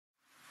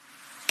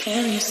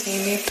Can you see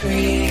me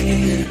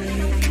breathing?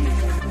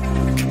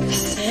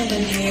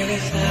 Standing here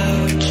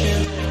without you,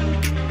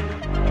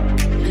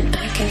 and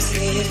I can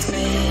see it's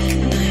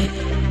midnight.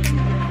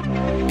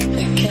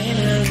 I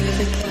cannot live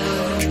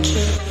without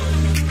you.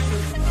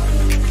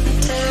 I'm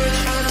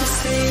terrified to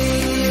see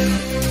you,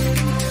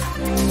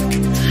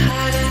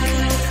 hiding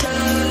in the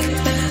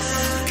darkness,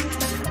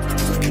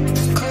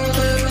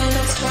 colder when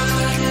it's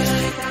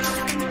twilight.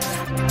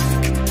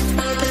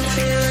 I've been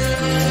feeling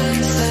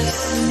restless.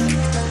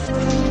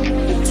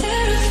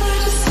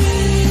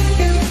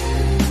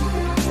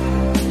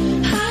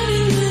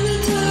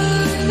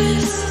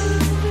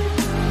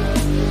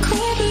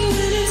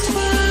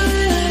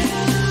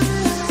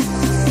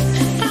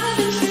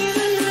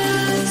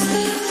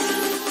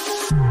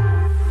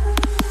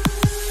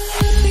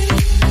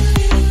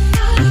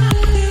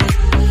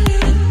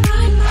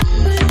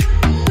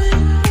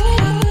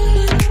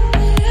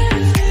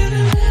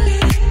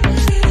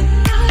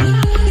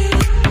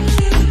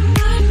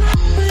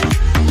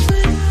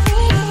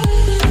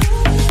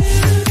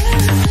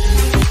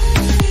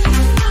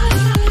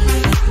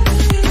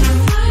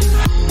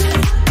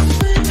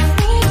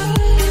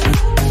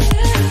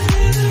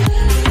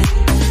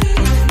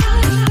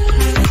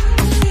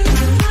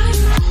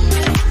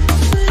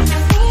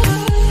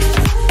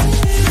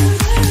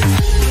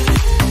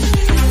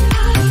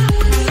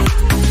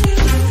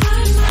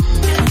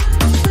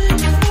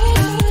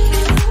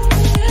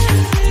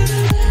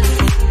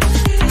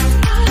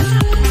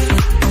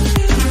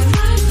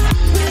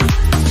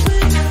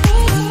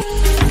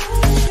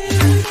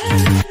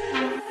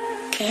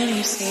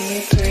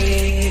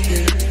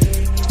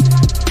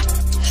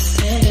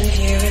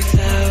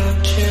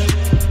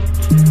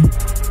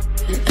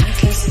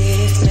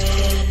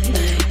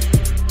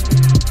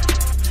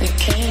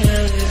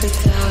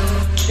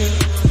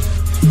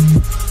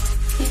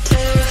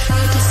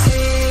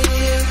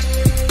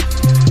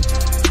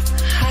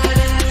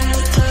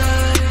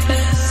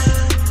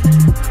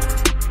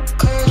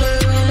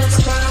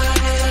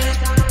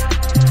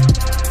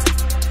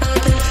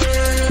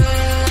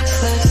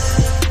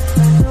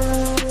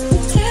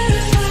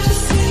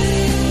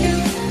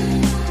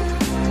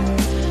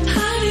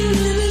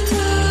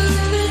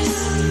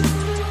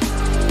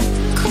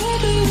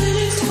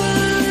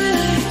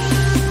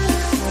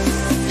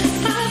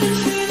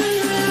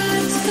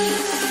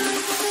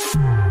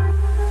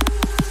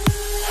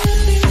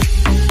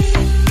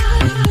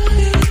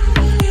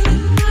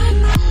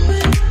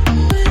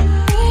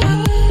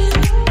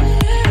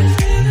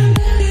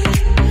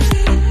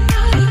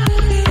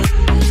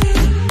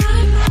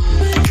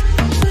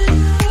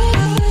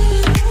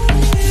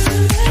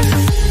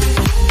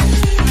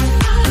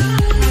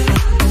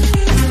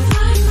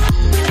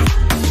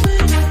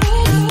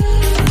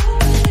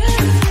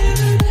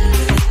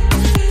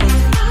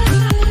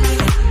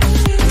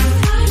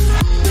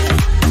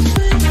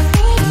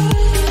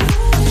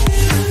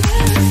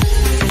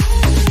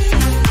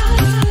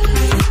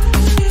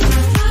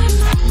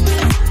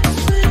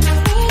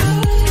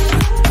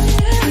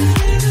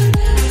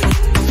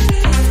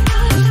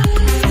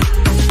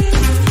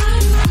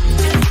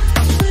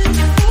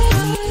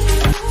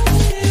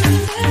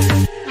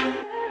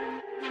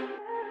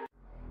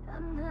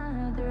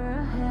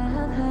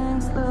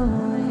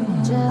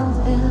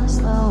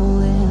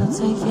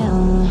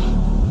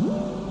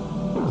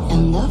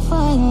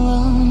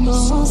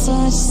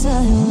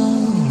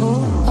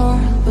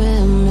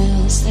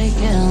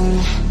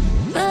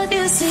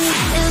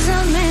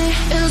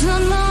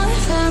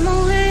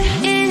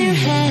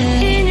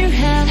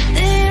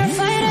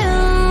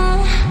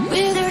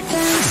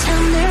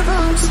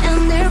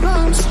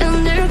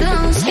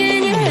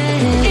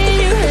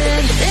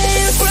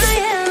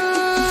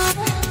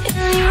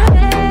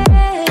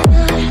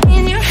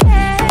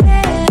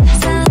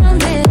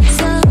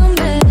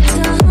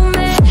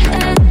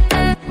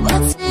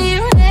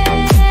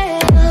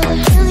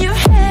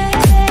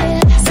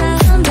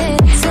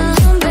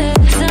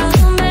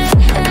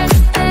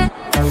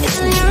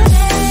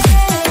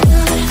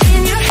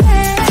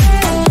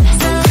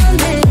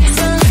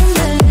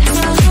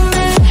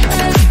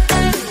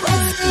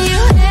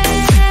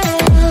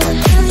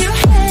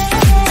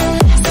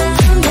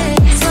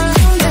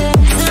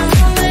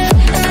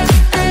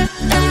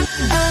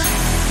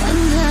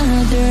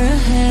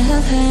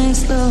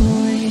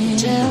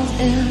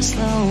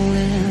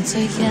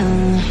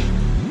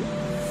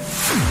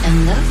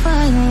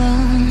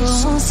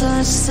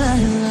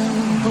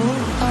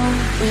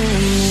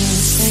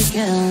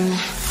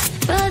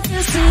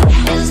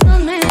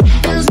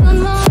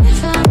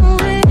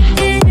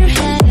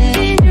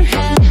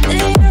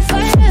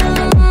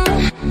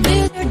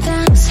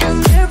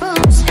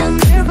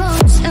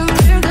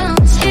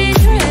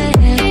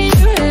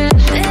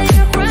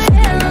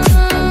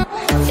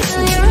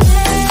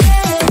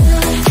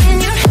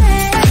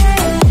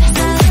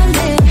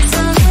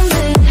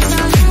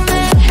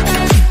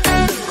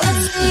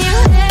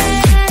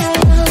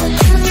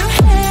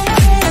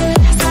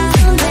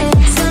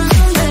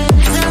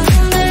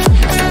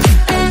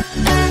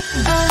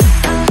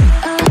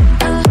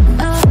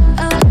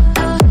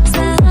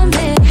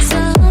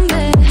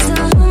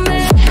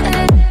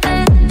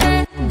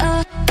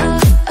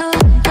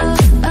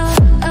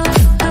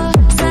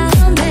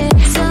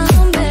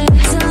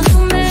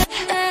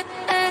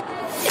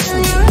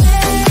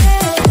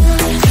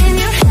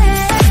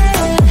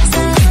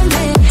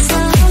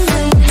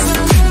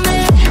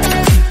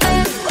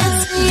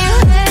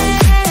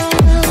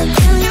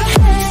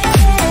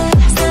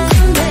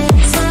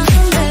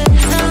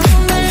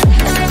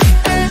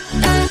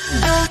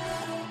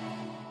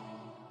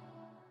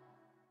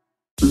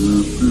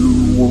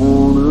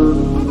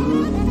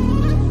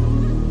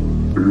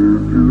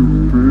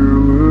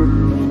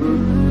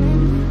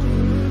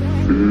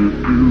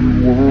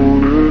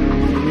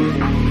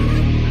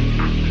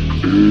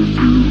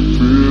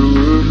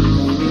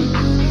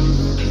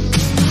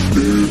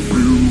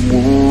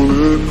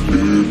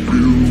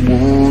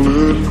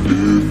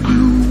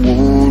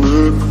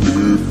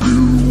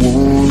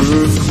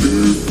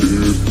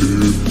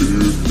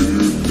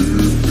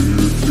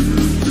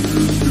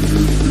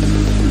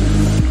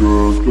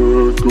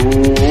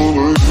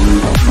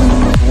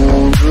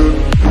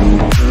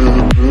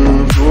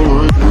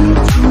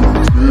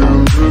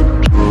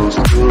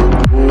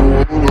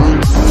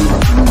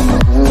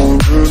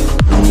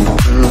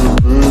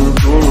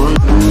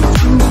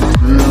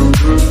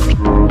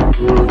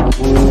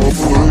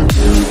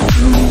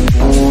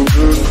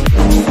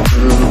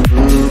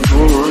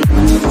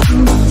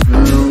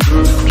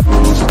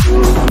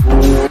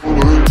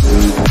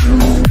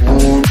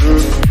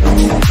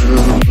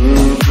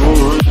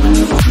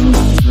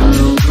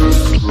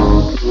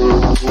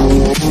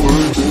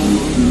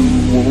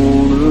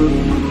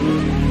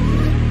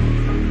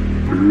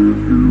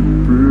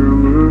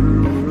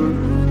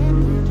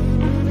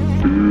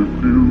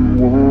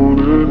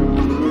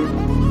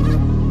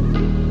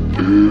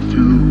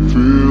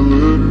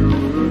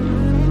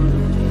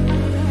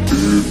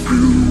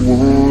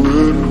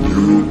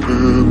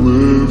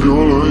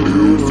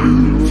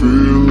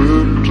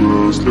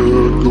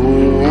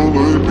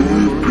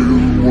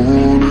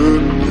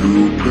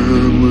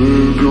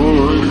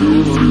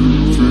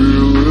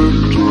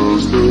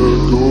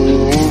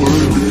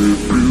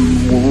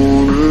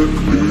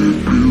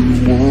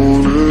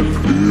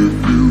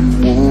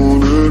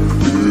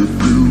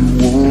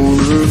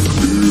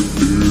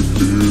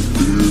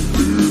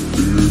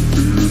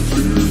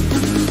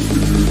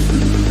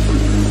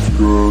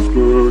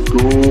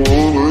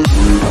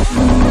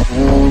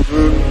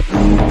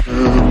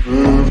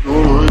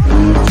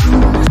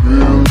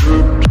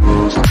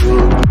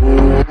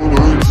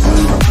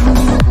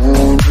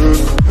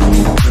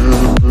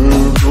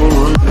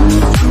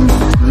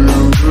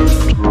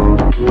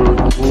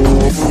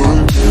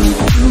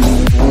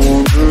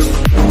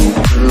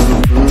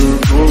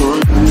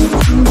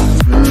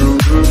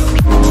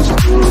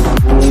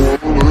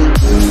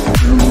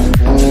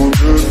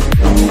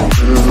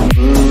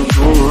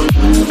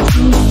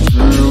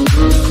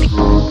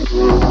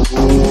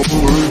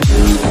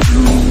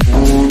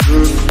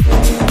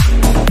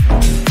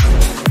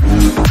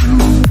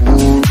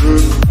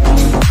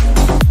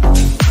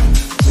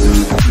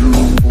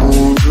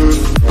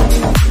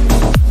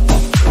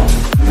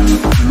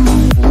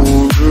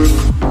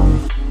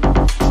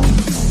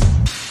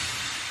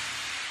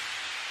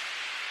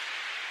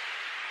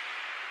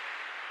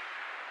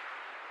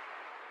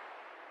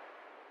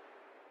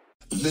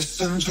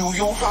 Listen to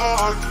your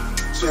heart,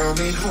 tell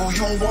me who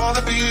you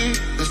wanna be.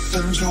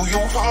 Listen to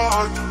your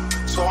heart,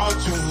 it's hard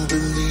to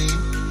believe.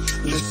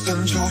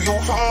 Listen to your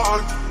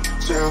heart,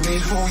 tell me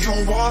who you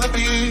wanna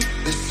be.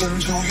 Listen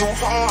to your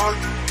heart,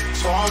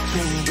 it's hard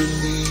to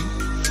believe.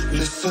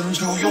 Listen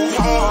to your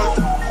heart,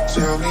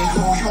 tell me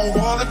who you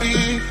wanna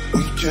be.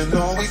 We can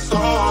always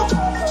start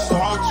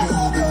to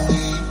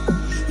believe.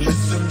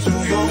 Listen to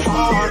your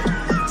heart,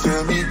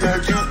 tell me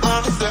that you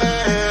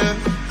understand.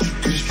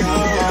 You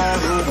are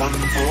the one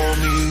for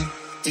me,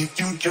 if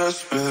you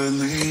just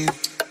believe.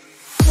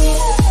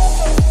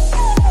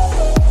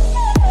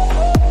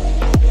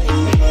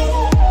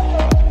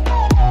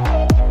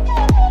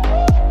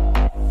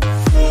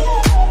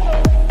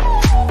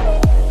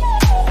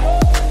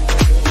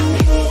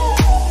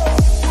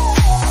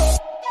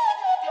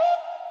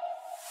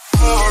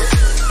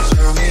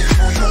 Tell me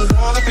who you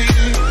wanna be.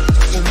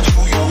 Listen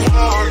to your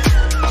heart,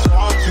 it's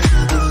hard to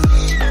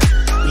believe.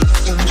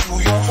 Listen to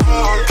your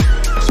heart,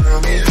 tell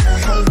me who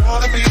you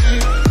wanna be.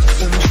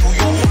 Listen to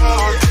your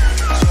heart,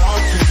 it's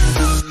hard to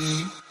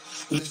believe.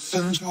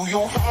 Listen to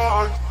your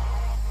heart.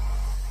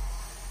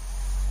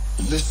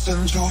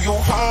 Listen to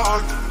your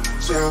heart,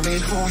 tell me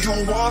who you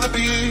wanna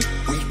be.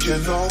 We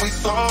can always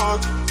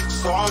start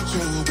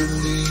to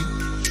believe.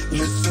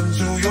 Listen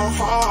to your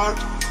heart,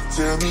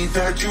 tell me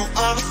that you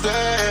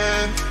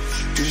understand.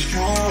 'Cause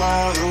you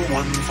are the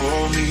one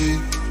for me,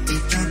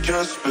 if you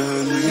just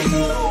believe.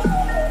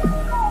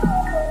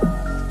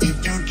 If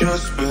you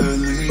just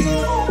believe.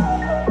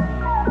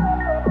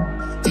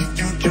 If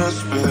you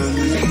just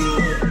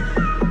believe.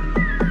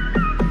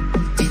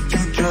 If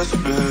you just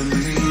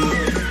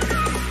believe.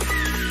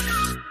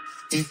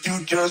 If you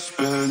just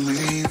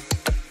believe.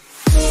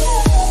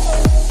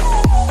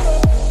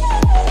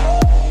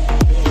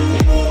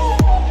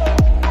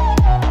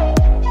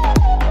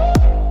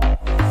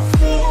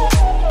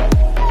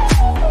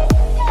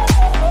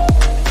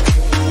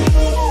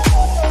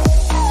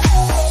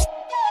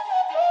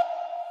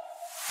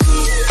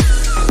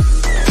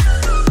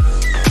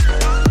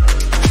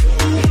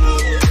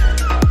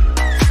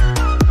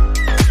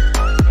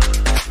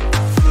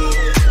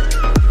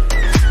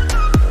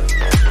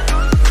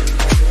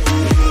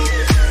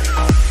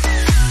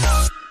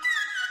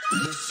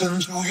 Listen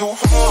to your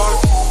heart,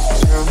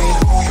 tell me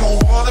who you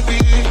wanna be.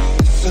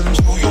 Listen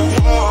to your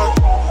heart,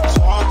 it's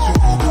hard to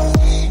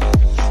believe.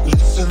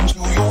 Listen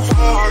to your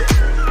heart,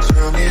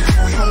 tell me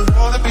who you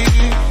wanna be.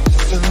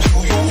 Listen to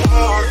your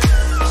heart,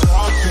 it's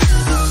hard to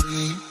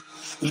believe.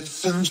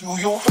 Listen to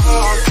your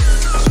heart,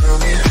 tell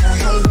me who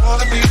you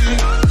wanna be.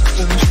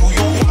 Listen to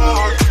your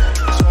heart,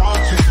 it's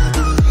hard to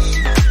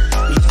believe.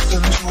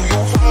 Listen to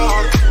your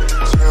heart,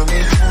 tell me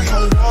who you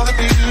wanna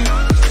be.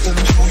 Listen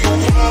to your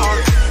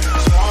heart,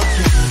 it's hard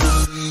to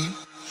believe.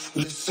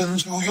 Listen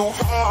to your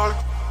heart.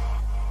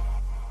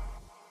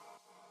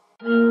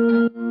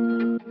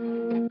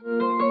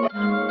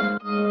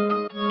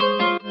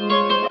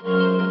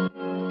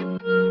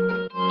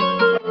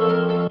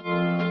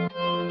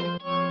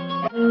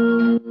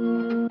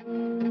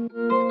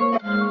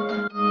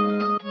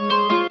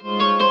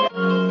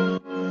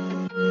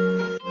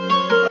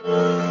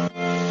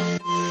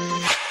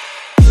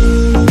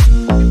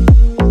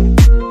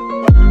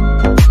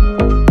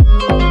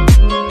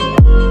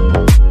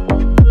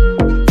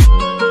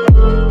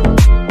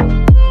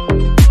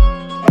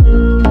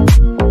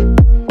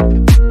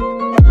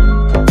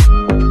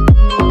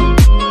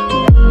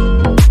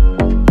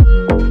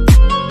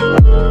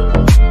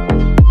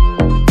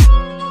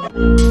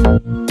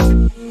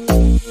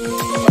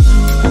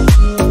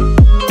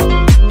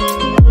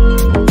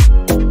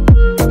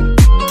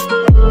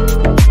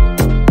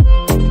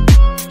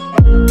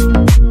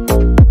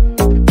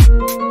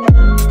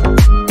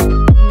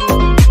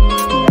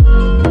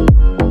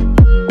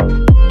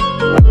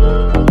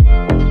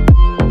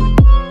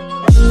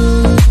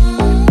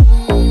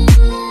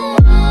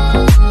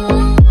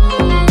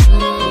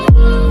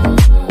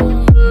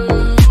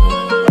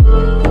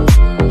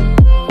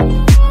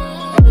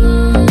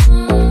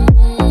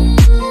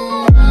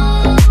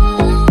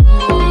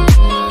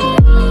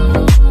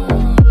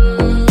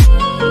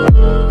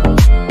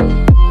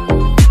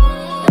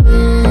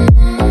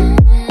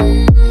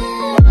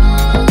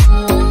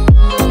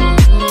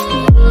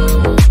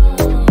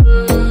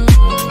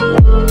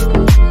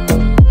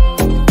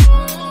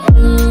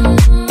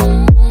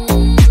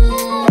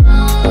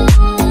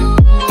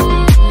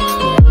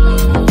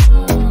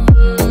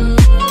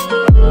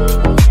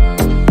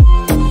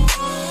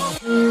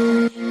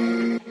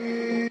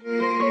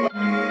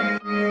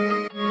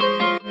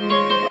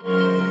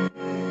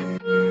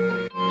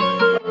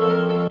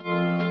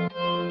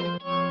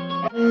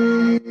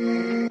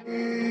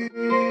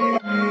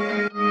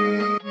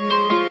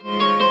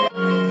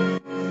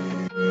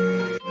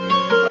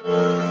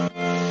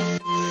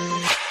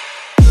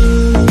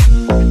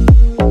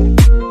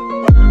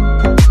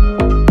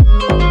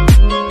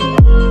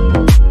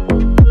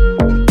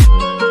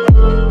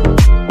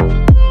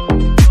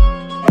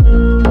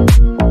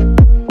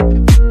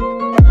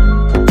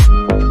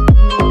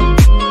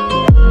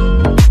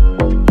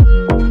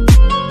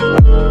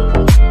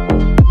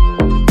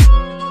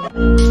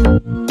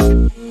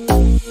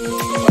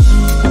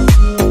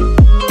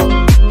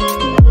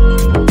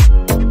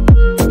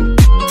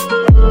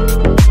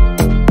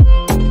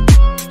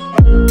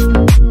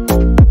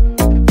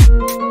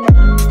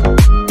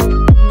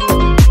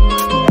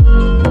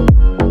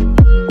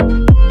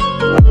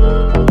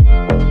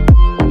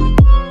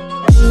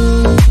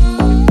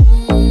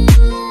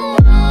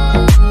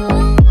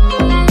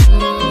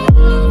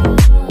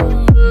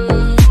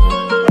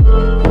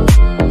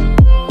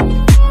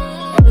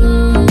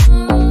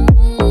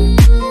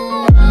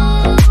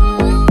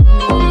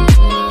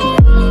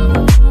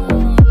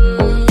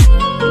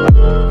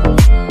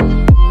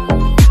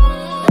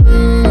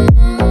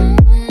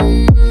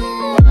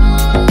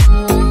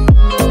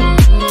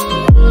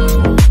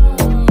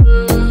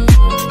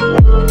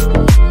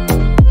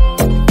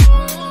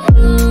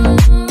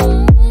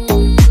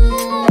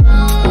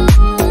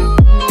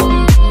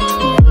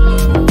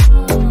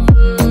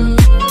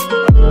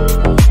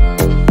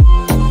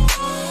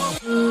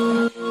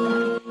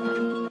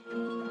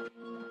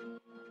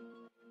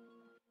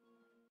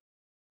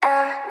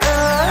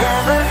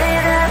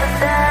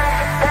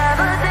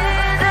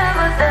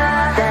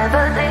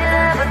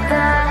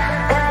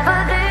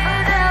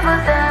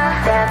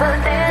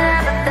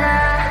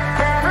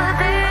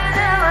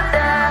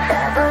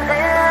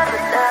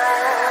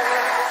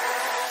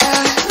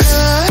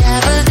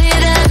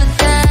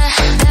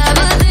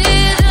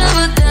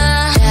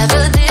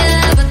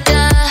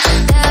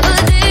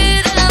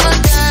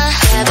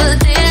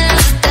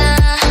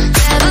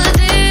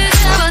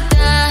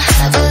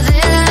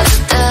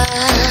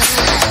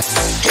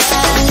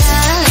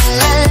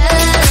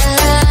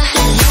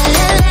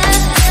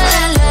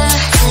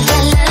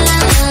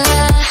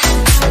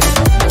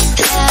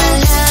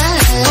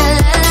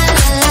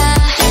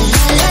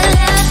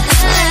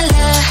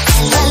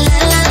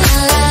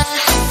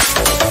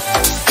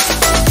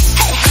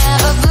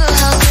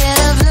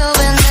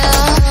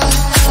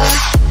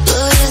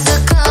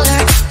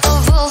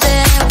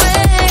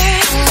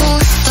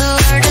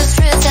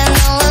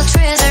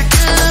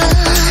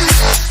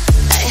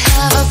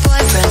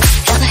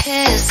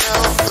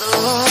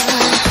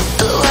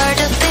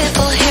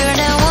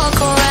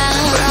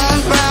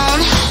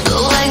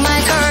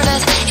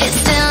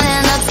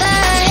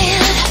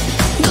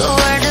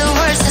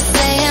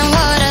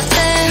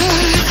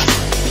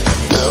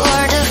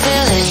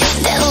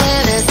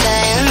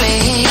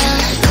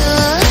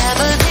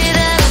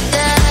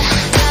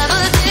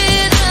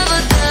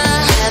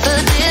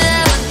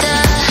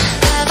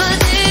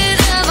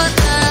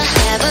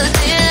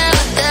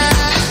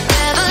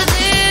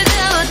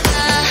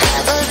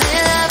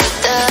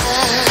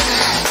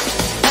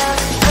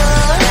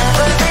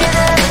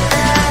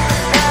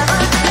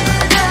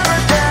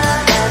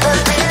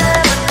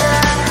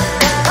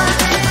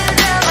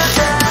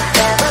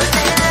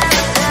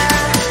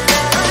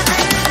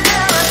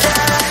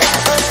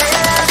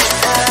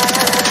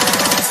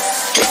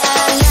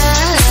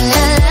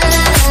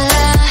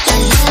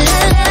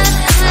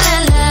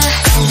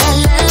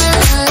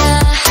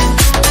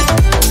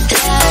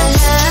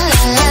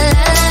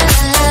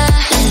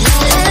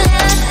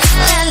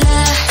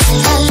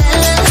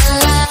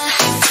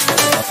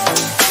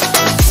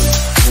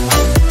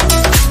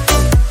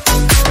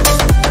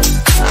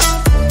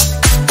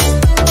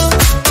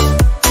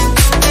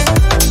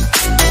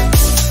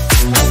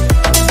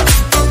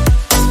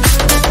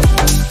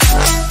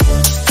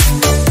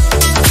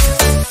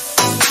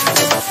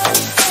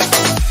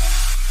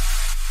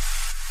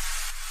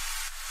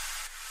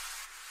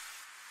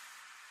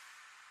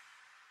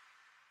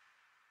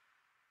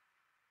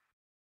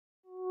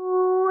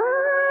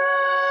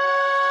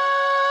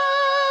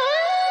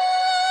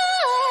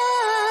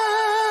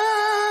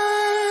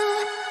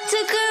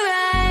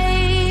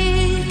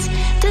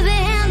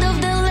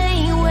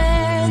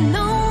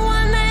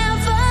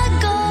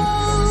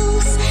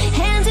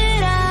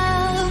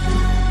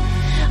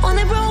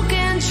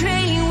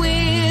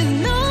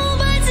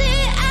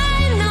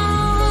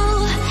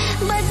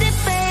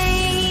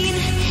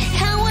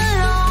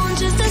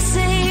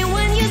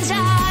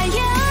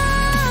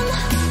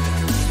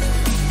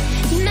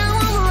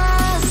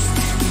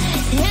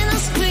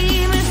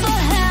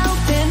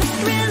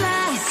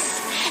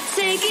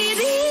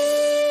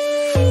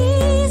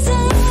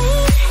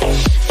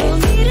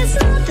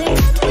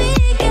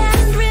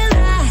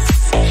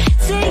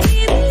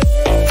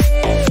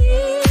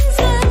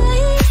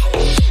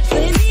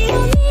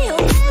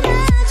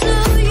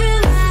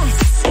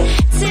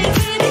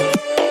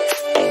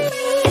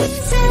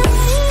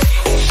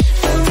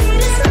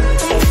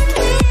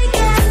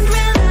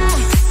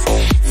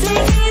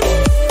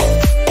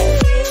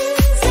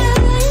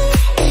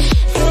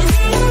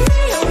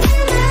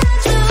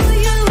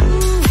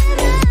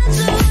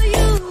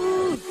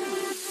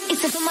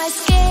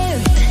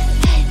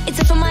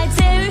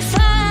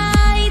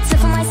 terrified,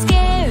 tough on my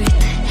scared.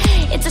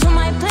 It's tough on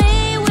my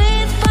play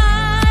with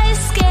fire,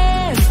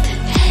 scared.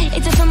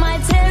 It's tough on my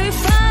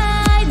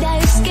terrified, that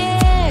you're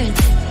scared.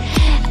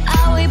 I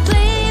will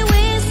play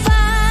with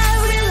fire,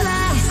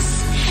 relax,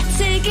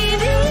 take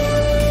it easy.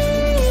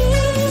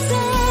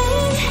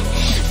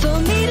 For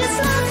me there's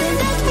nothing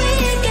that we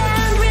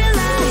can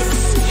relax,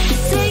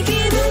 take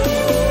it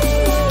easy.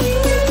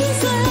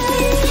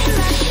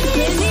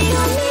 Let me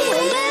on me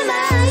and then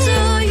I do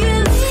you.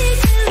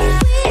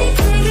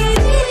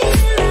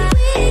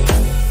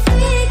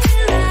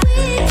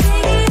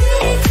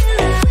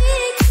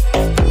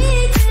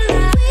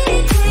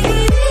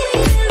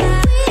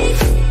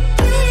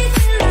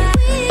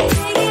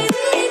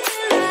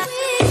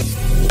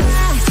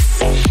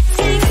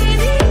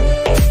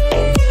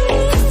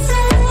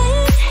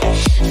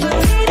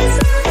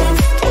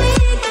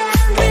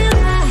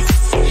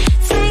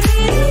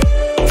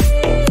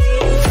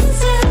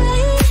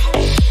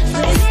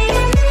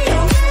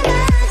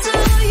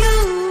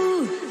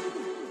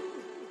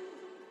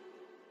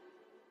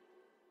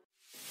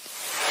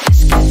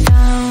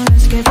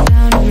 Let's get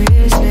down to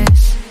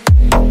business.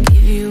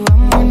 Give you one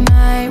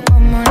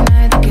more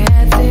night to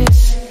get this.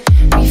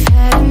 We've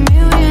had a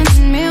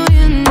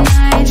million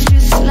nights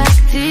just like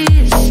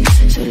this.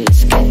 So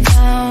let's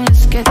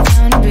get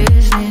down to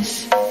business.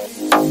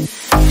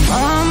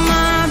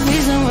 Mama,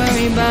 please don't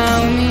worry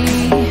about me,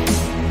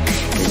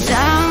 'cause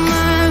I'm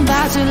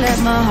about to let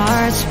my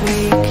heart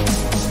speak.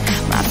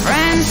 My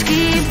friends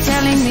keep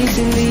telling me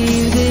to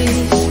leave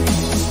this.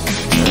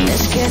 So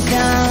let's get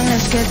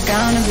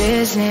down to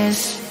business.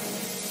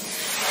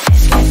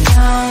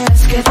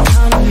 Let's get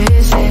down to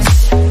business.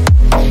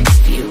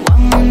 Give you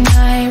one more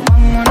night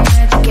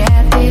to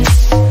get this.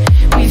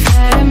 We've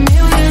had a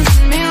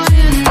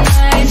million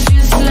nights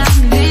just like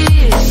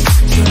this.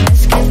 So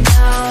let's get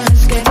down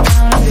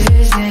to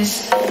business.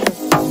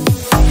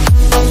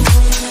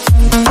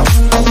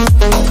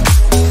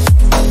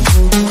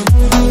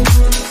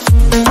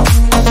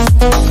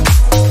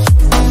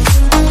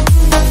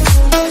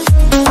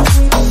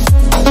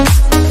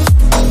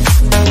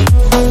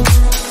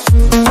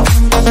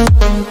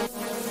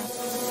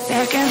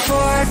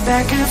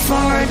 Back and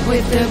forth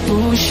with the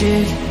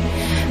bullshit.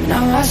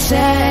 Now I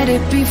said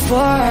it before,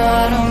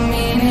 I don't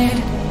mean it.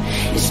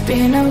 It's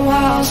been a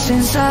while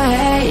since I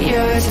had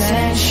your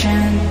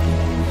attention,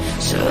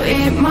 so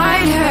it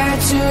might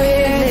hurt to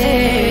hear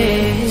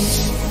this.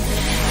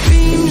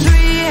 Dreams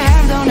we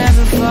have don't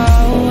ever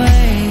fall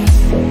away.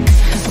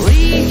 We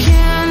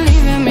can't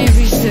leave them if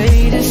we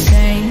stay the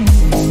same.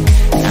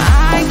 And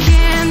I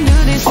can't do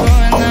this for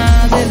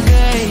another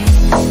day.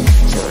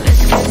 So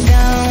let's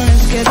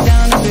get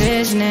down to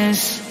business.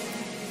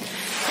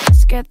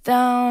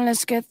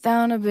 Let's get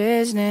down to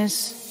business.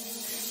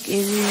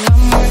 Give you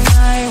one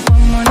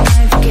more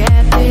night to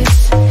get this.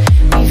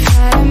 We've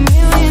had a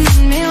million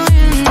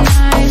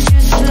nights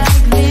just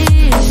like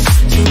this.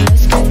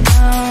 So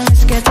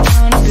let's get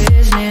down to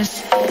business.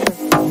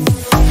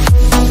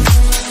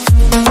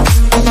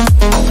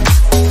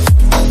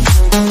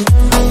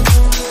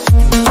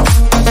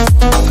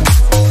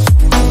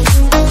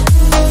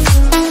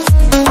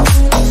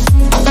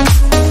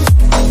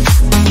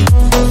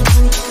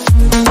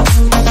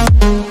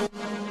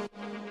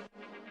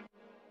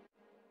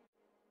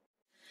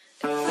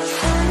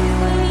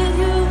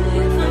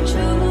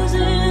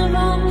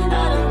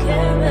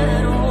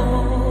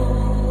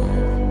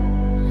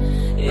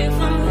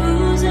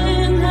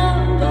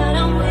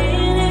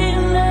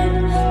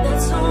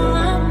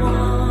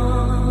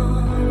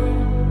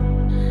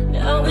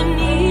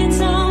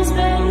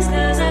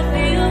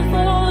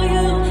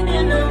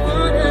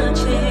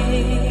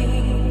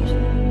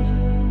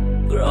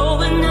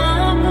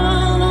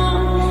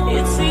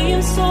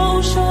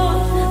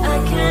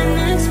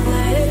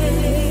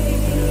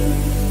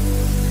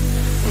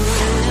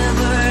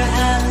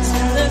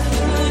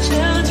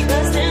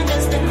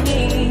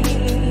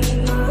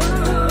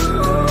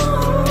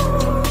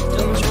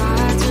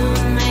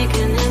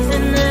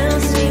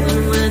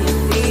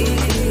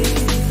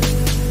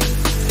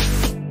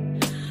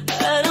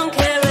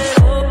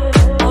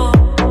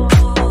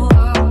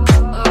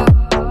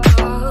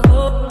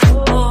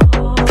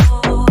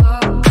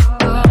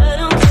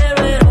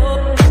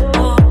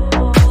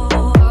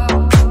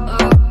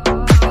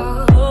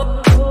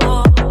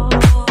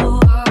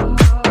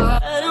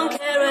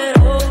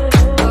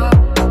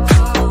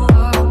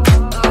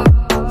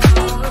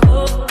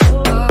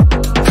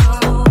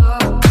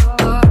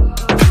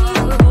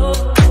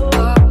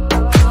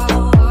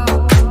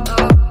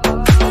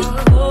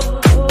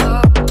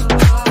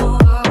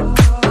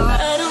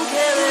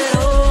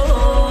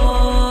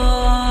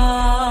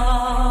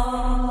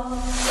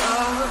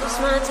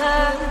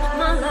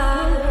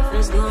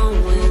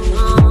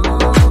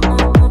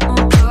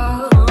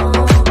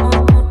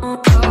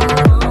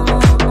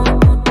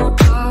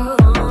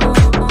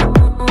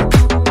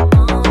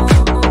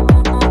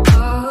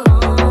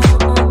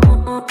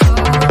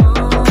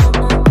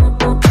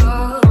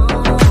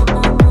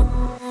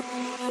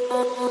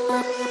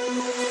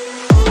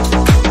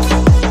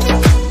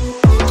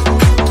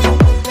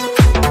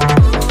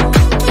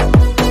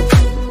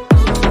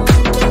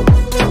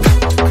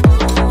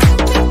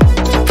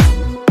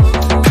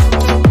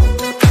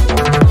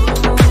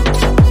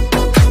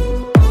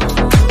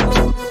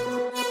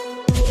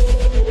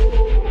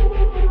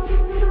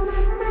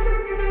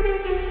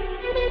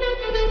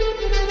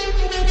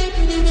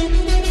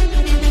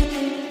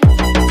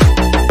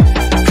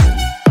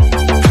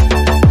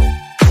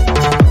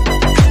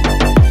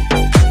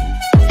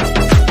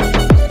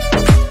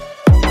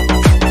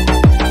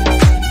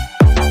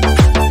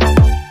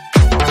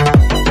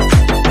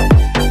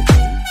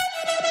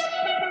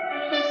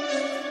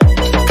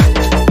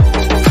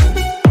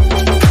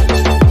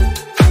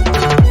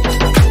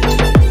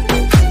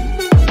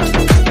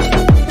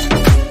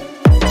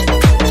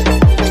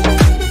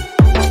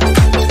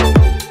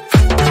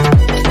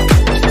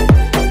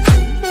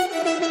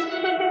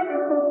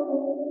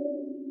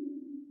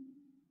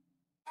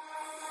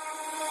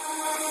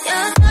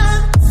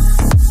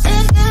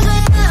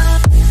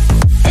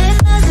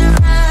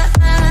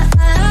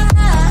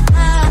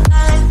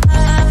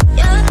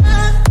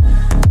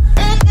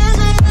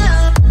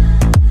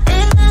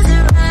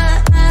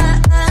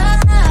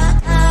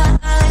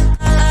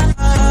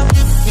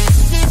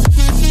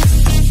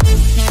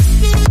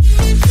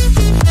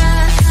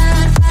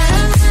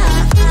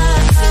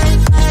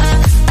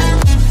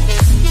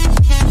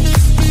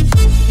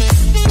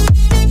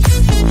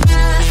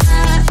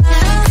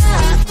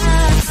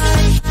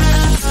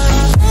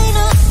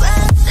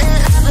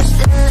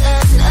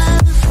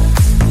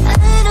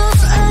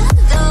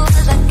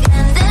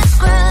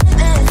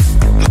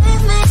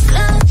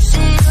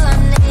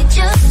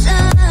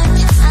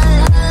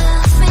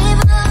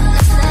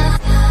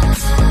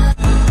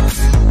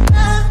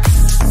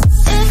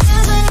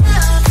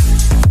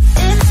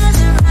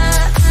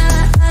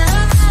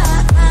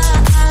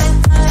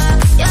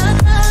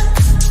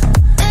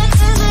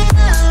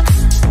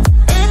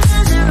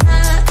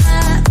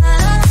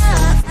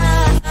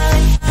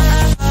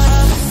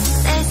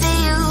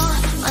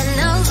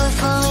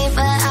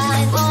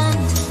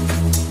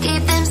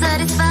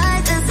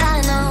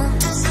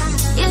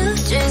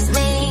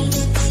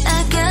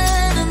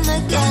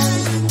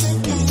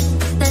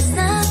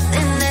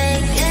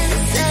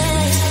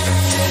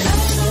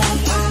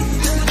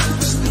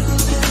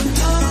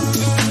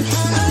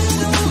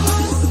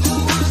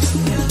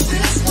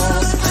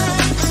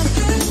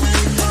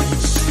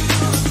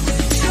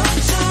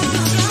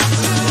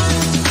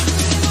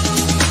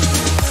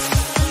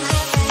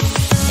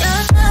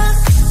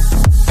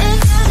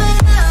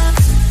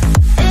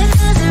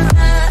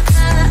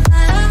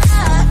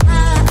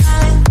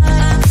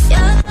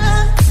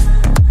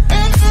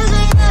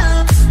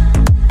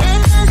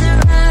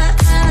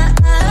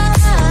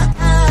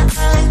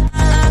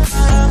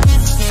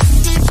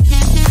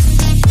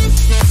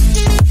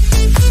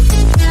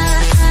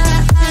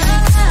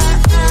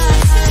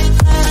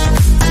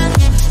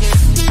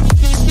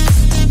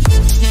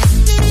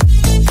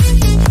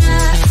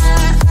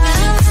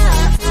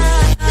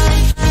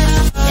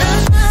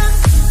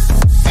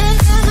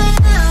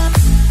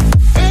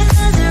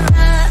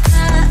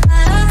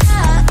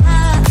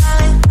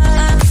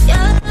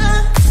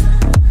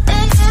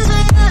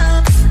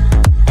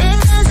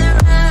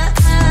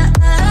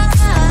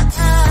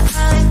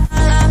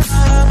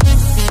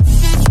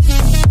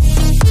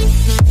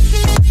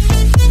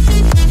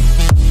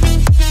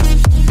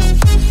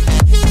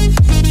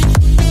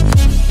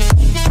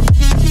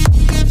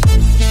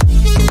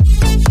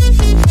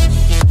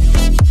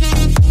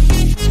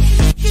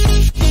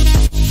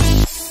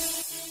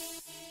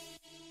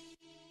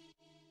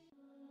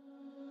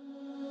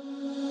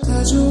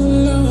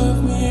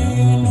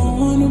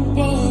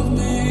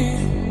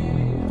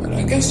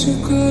 guess you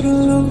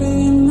couldn't love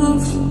me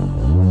enough.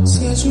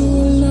 Said you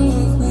would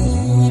love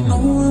me, no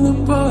one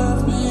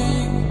above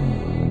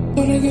me.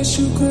 But I guess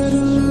you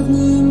couldn't love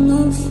me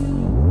enough.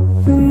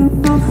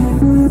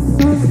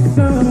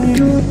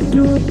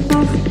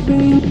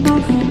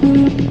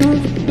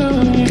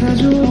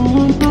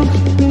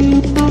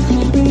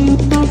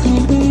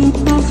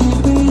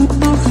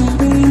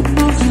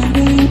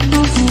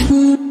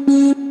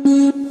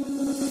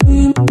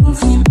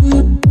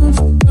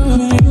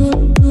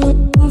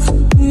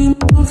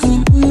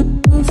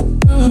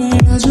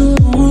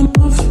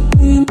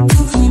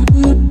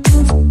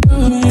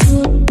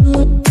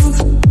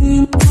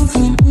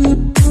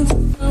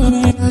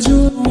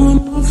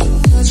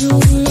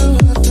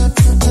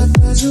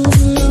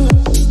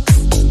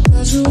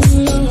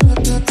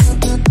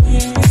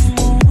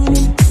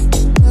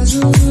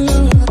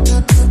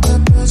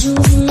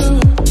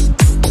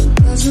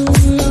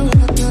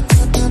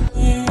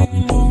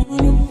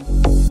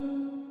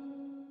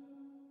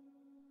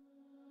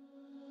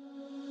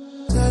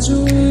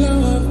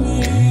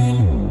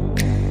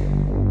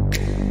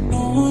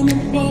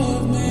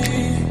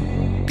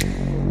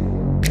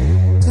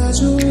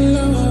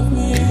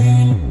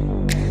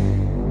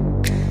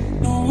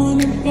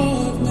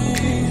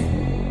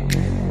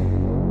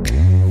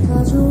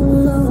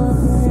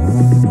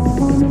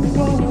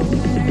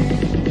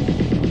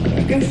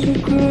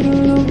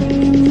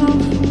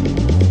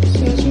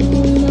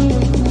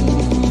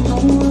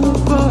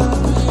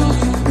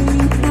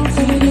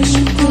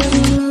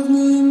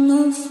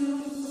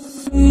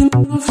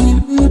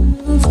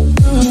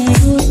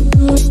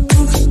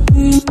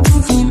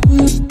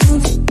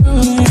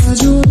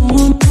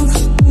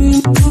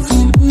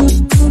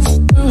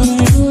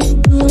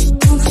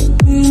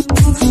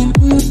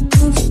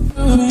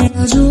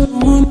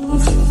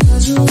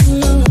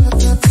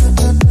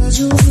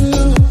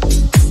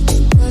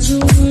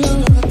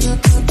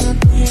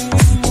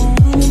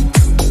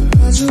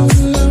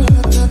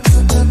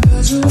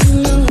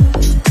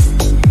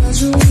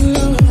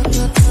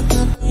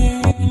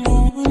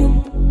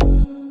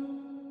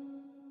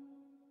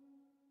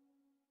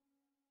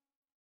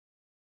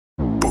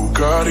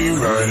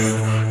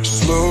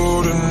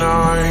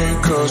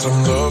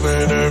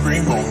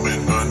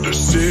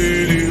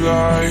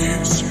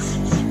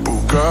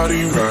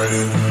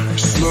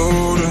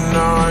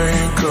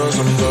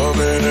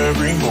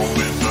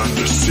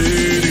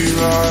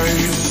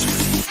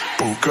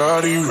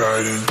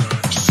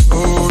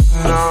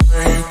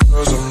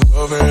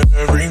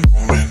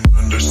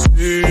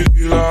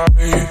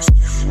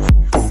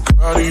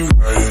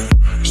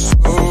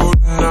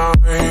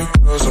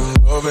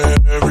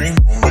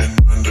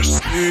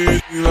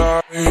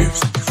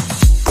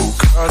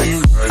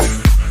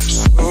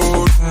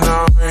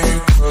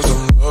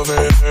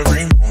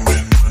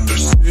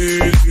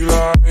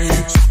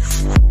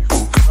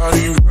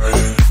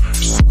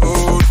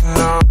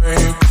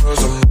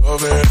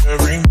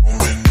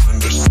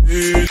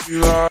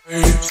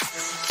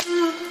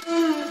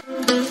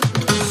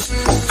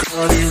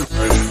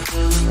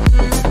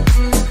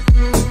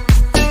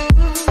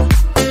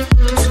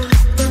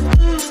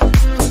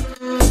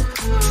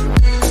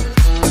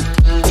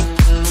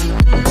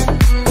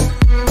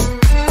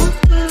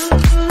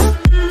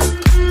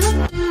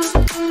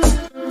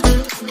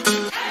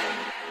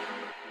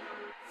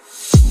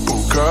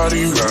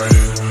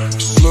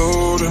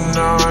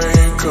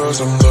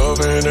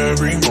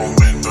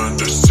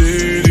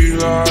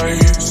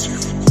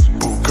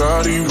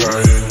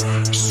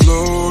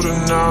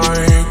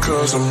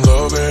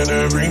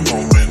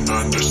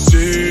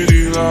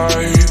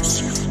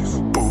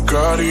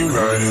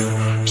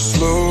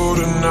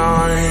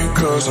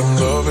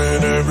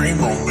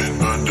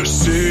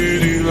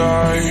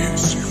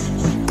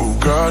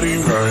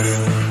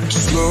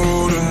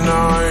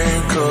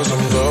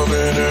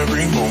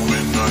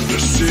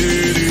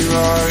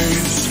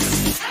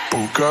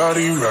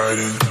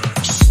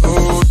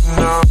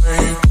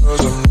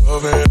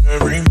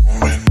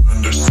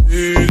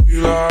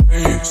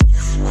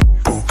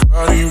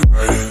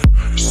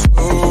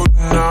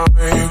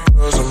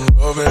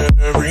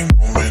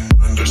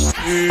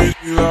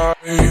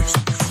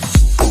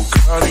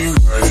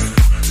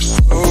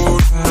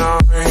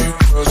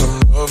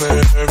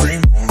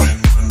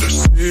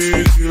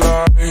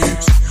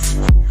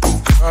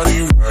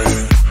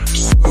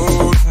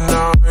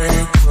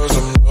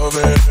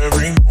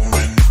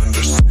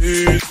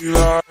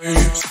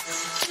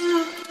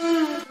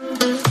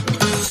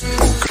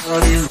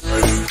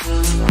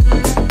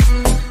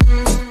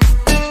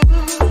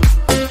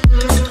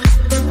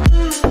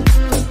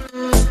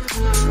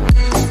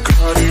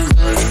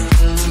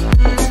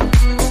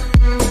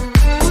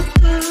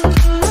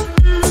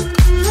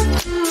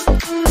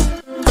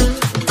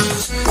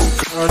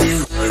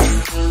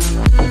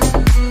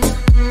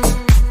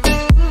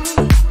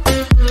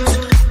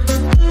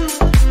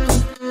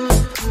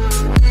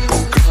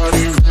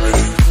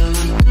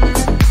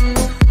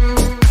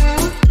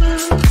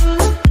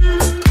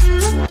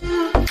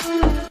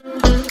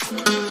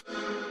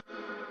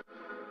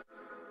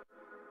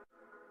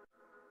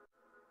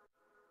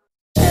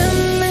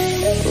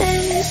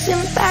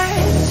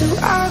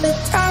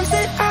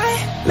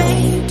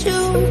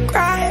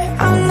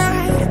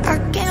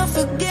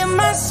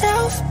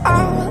 myself.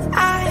 All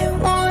I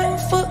want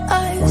for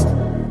us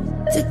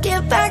to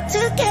get back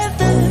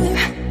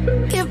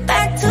together, get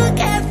back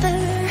together.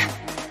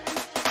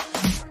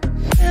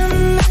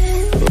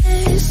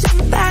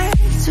 Reminiscing back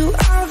to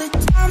all the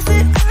times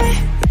that I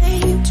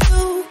made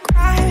you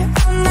cry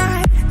all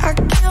night. I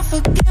can't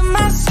forgive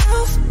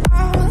myself.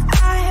 All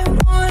I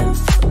want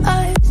for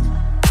us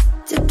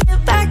to get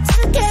back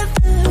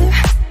together,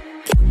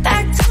 get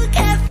back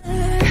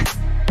together.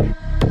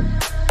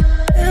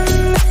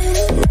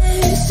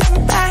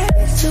 Reminiscing back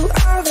to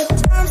all the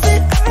times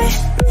that I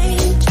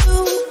made you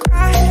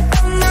cry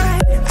all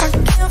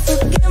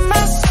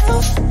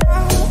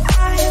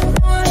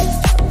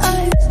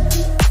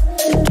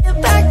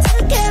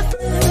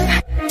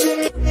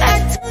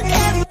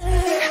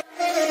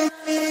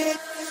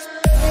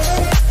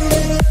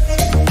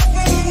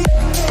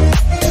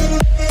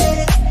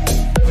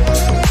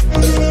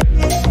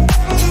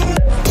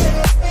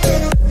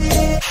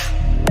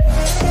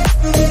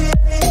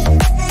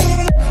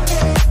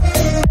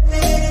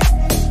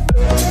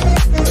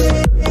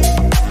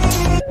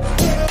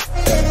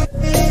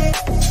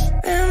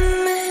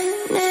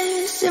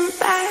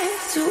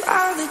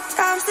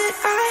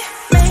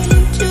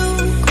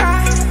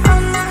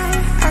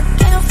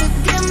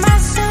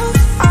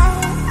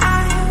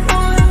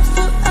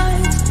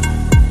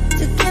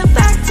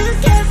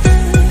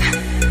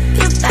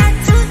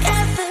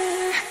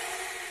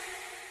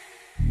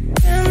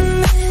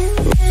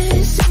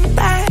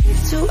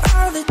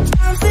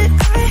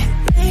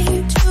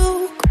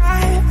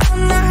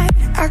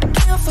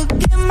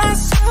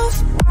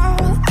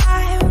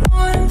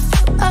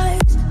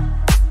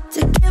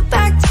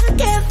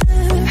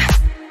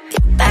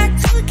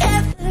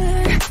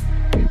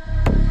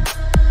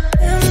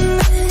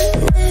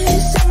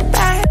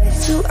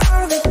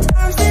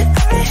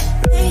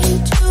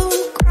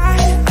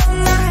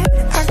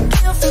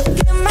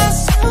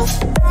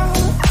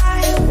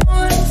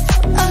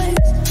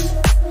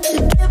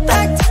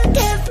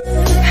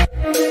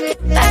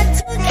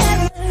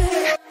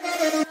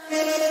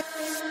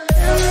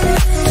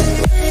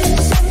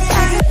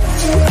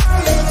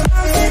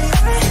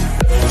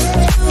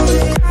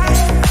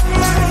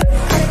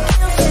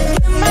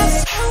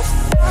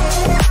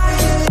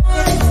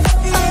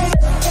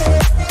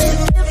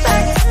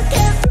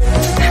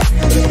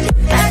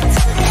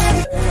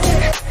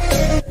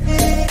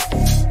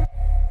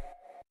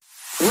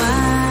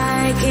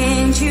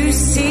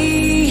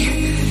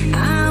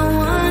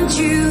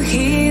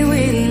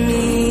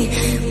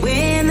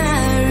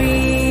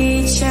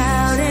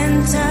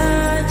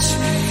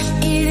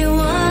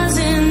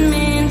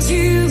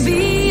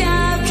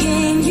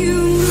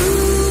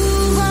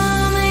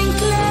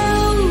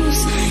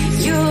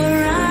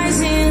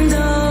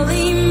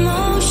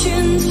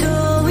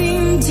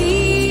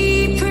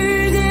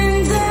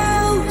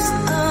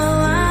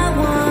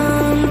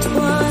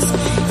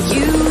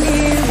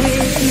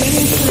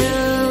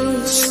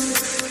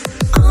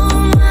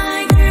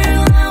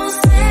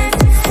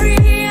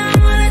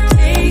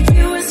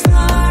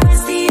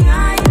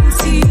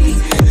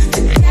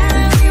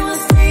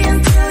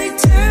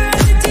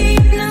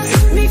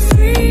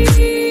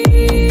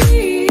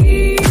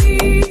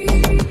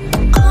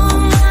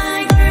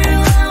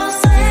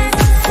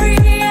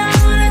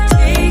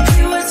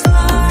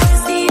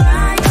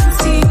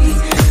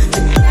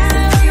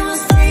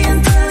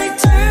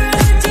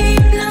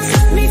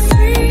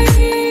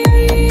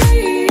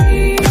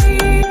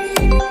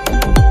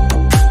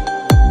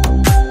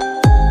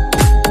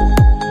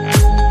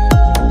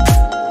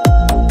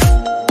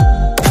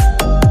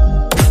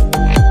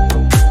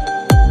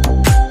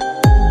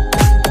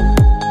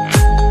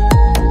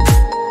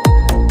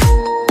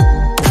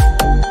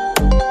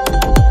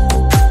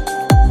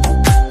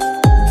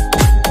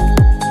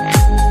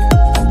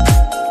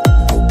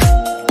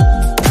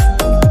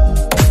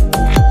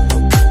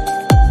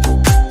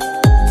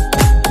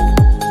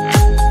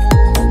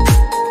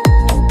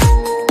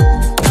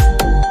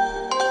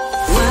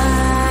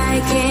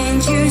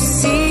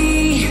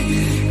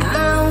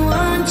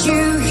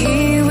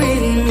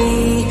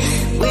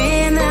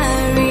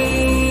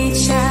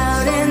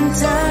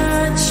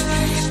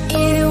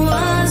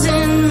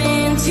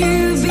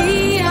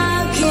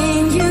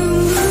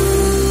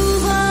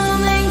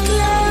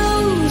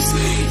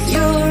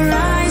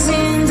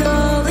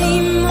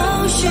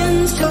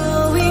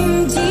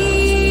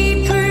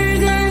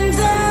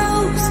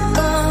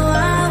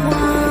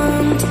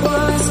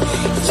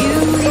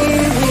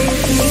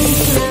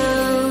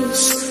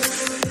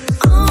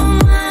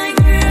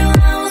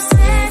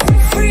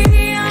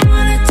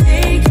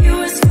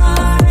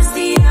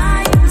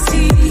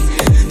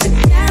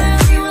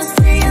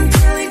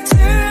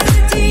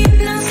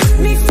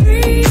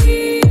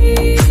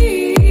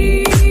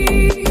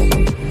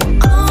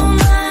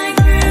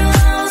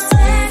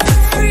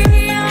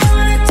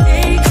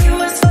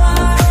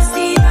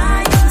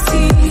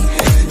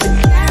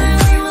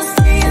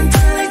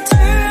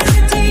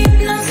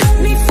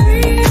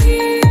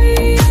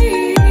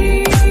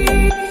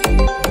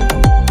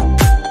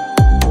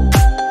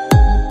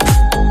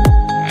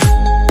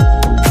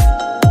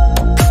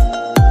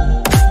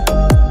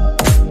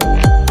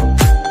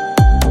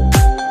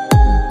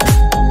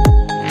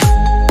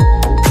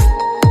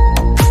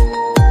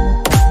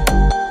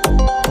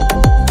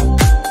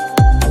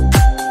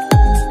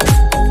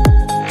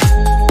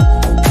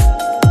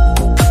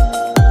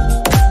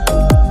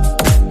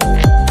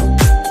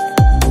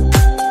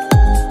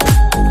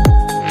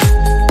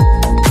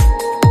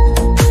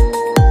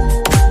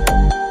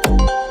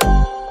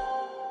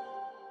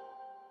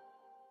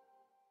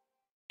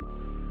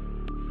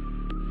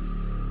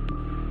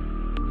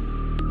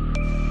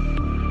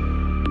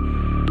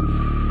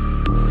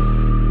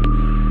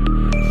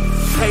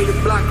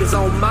blockers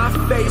on my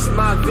face,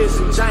 my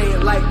vision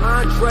giant like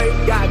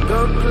Andre. Got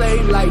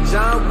gunplay like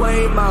John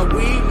Wayne, my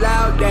weed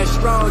loud, that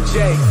strong J.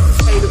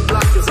 Hater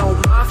blockers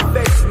on my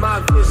face, my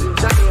vision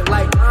giant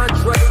like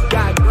Andre.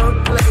 Got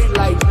gunplay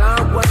like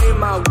John Wayne,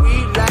 my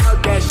weed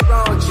loud, that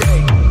strong J.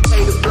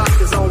 Hater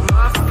blockers on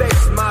my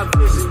face, my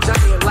vision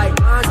giant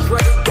like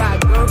Andre. Got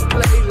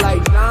gunplay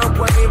like John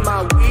Wayne,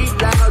 my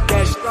weed loud,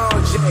 that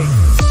strong J.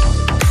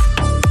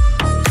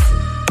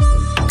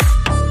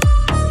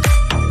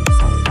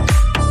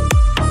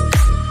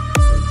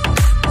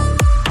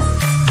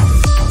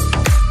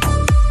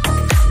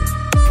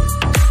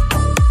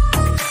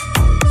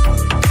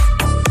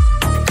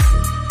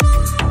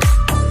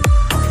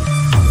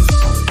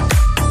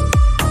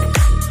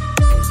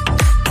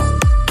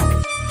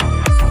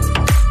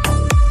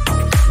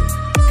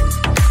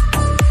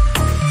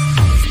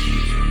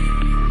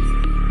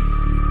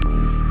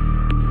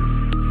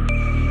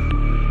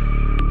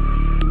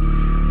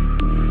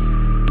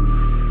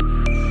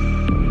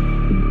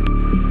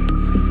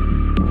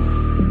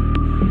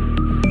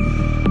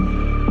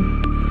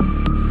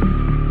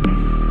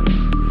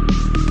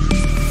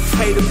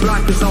 Hater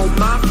blockers on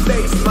my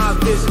face, my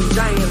vision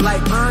giant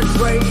like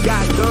Andre.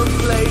 Got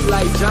gunplay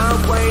like John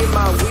Wayne,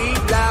 my weed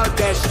loud,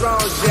 that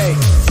strong J.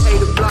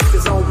 Hater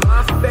blockers on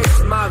my face,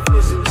 my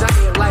vision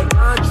giant like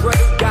Andre.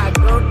 Got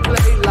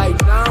gunplay like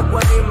John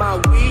Wayne, my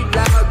weed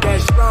loud,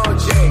 that strong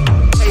J.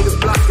 Hater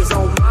blockers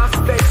on my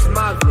face,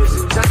 my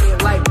vision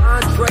giant like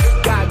Andre.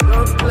 Got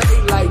gunplay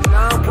like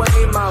John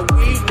Wayne, my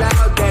weed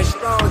loud, that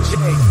strong J.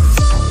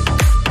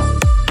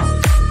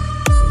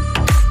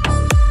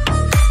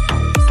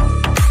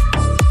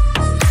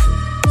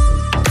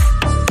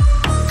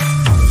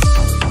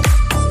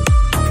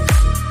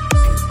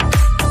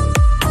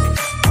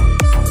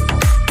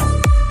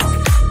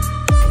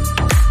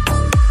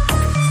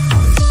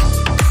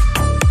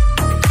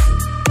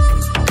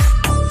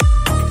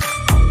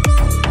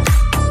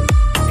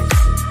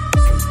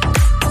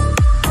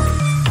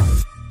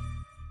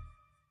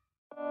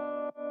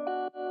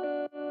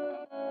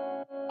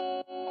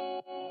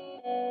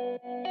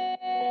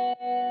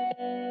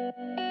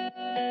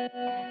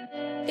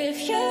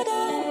 If you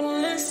don't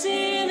wanna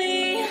see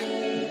me,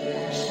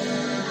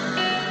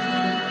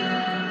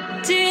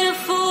 did a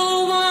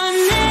full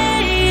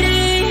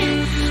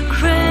 180,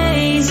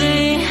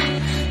 crazy,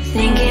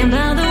 thinking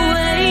about the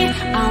way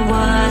I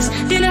was.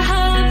 Did a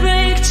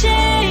heartbreak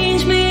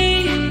change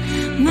me?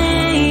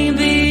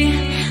 Maybe,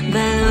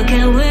 but look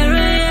at where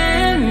I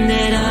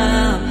ended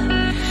up.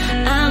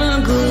 I'm a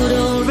good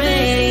old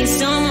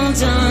race,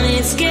 almost done,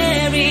 it's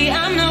scary.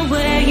 I'm not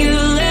where you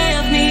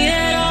left me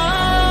at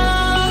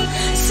all.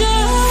 So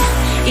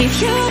if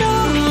you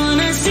don't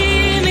wanna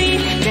see me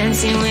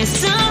dancing with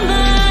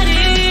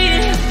somebody,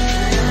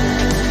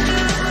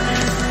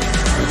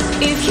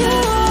 if you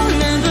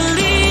wanna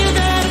believe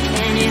that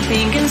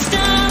anything can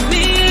stop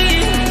me,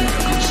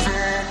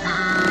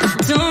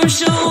 don't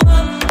show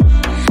up,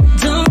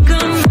 don't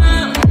come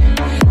out,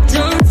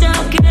 don't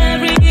stop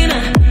caring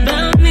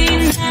about me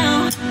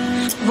now.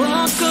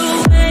 Walk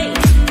away,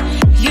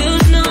 you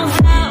know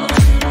how.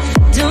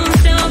 Don't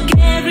stop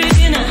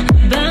caring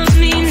about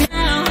me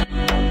now.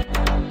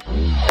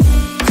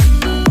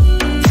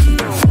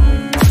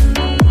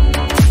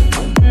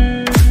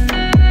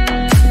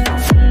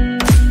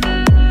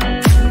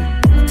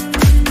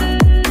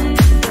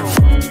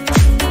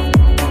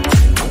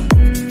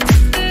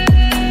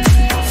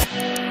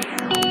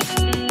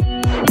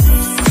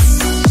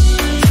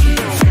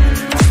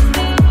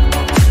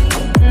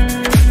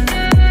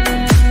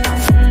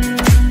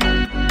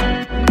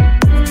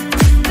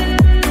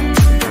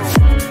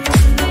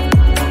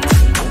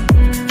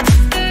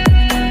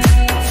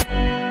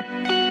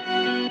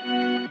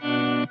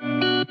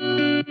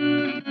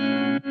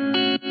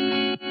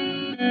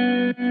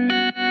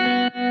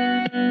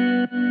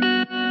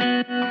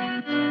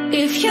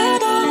 If you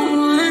don't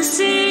wanna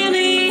see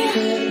me,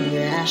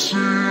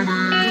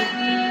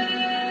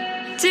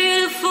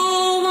 did a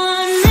full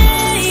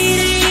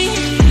 180,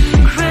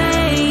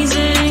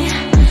 crazy,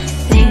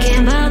 thinking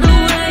about the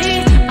way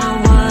I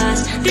was.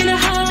 Did a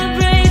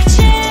heartbreak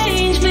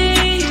change me?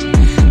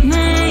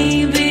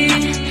 Maybe,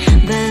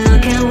 but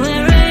look at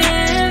where I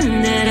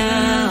ended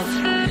up.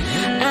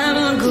 I'm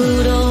a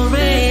good old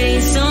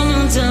race,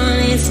 almost done,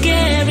 it's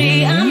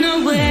scary. I'm not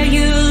where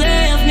you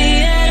left me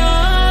at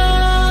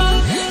all.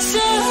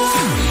 So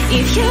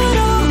if you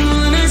don't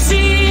wanna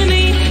see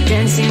me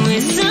dancing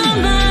with someone,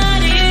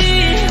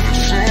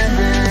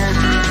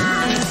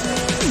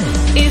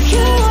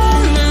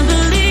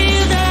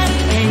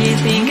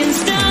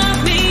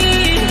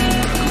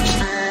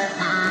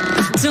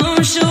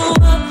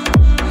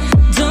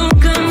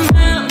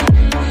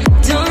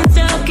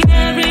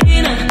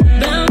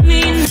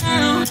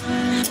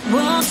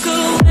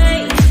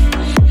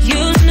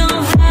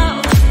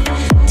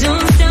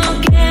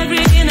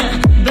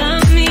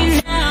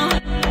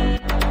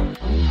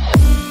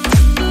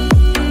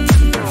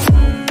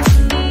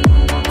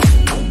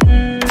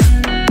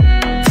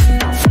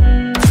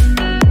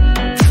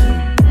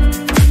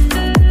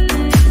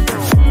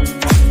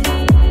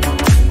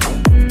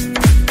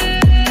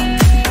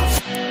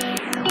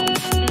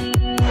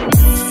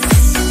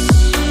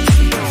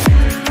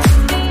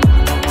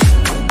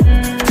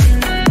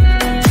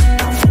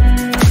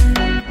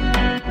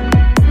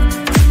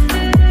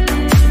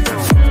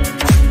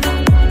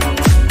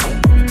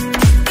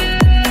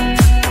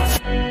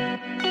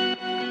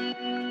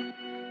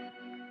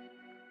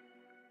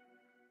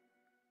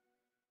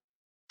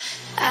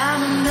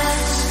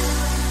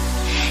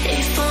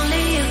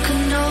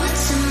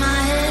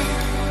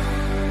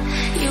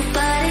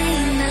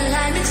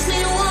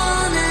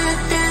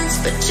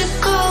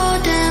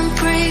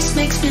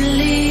 makes me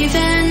leave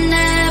and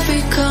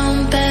never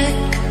come back.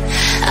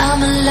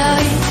 I'm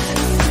alive,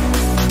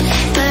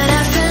 but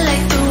I feel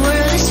like the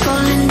world is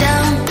falling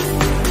down.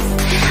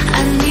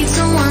 I need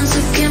someone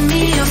to get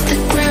me off the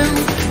ground.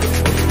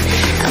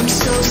 I'm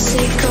so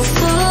sick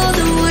of all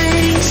the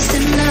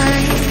wasted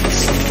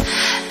nights,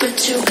 but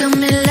you got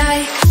me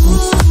like,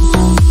 ooh,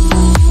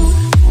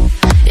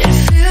 it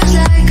feels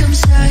like I'm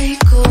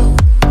psycho.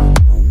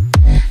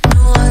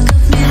 No one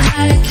got me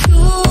like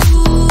you.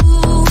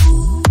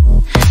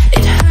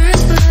 It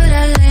hurts but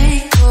I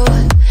let go,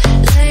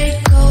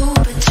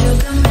 but you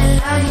got me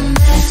like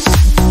this.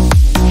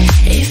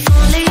 If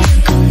only you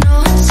could know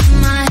what's in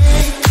my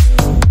head.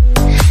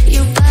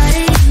 Your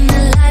body in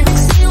the light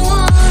makes me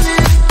wanna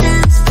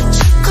dance, but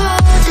your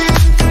cold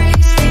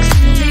embrace makes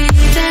me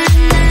leave and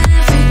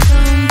never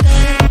come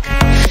back.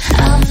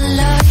 I'm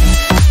alive,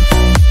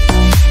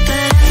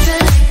 but I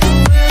feel like the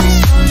world is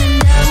falling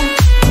down.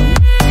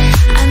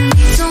 I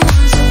need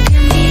someone to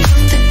get me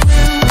off the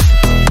ground.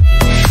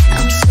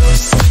 I'm so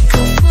sick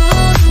of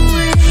all the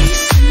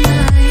wasted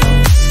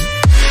nights,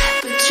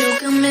 but you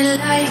got me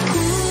like,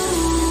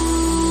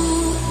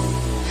 ooh,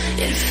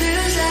 it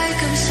feels like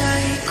I'm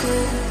psycho.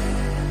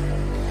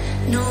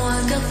 No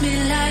one got me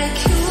like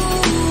you.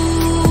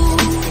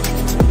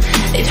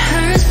 It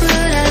hurts but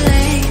I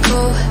let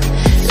go,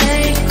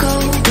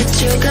 but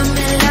you got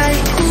me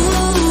like,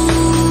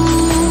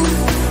 ooh,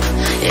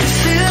 it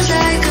feels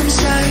like I'm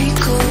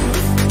psycho.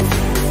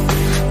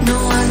 No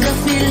one got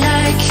me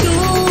like you.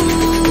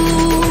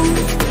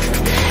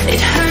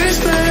 It hurts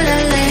but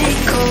I let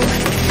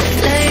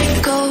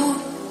go.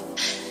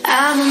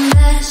 I'm a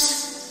mess.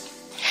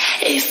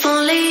 If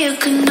only you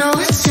could know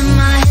what's in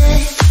my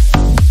head.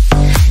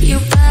 Your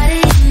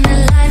body in the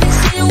light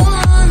makes me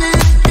wanna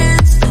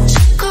dance, but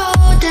your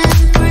cold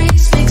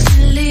embrace makes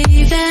me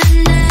leave and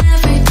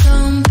never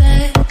come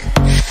back.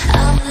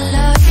 I'm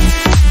alive,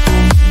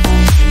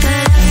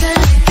 but I feel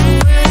like the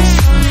world is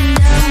falling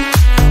down.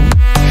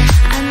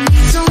 I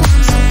need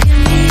someone to get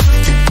me off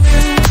the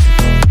ground.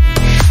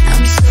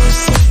 I'm so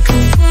sick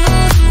of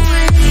all the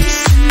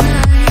wasted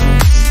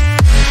nights,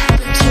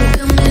 but you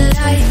got me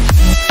like.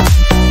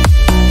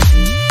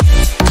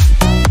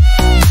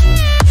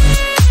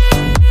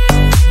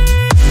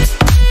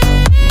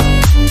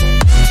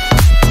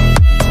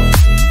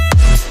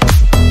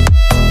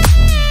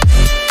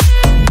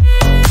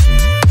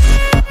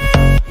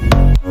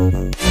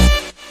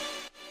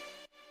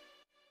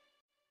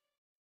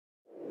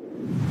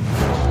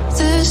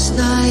 This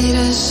night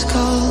is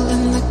cold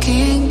in the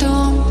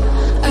kingdom.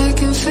 I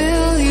can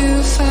feel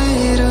you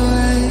fade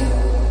away.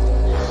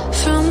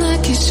 From the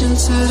kitchen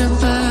to the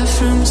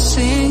bathroom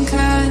sink,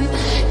 and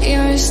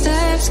your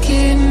steps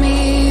keep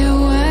me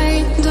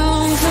awake.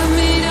 Don't put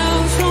me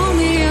down, throw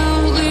me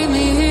out, leave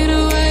me here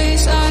to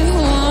waste. I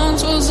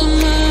once was a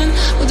man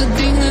with a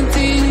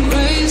dignity and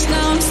grace.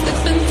 Now I'm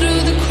slipping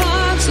through the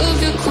cracks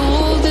of your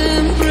cold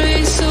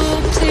embrace. So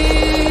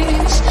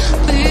please,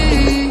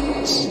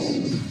 please,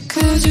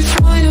 could you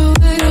find a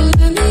way to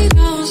let me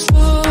down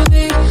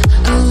slowly?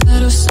 A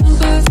little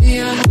sympathy,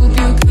 I hope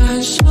you can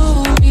show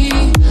me.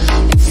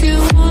 If you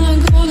wanna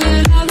go,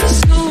 then I'll be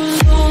so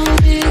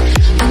lonely.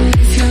 And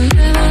if you're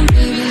living,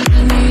 baby,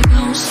 let me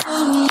down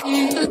slowly.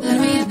 Let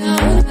me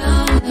down,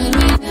 down, let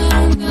me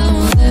down, down,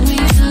 let me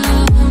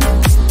down,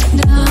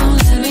 down,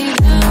 let me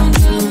down,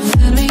 down,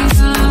 let me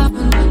down.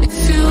 If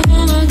you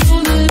wanna go,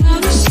 then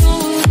I'll be so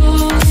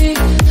lonely.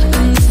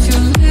 And if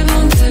you're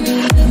living, baby,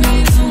 let me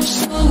down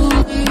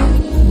slowly.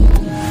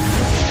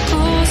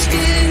 Cold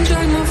skin,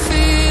 drag my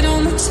feet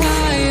on the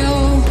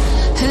tile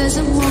as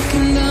I'm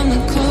walking down the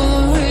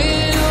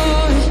corridor.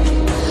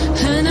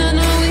 And I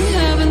know we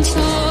haven't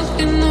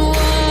talked in a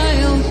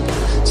while,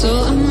 so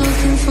I'm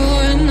looking for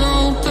an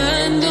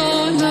open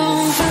door.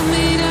 Don't put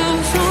me down,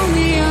 throw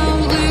me out,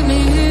 leave me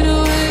here to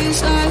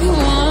waste. I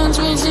once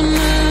was a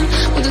man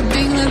with a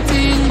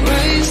dignity and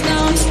grace.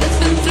 Now I'm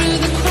slipping through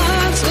the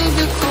cracks of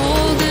your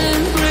cold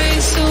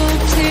embrace. So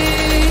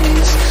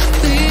please,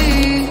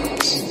 please,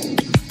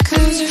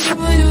 could you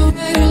find a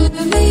way to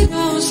let me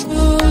down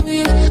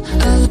slowly?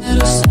 A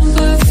little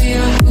sympathy, I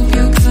hope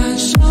you can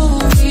show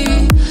me.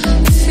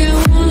 If you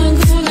wanna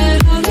go, then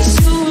I'll be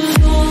so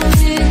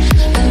lonely.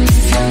 And if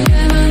you're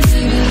living,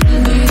 baby,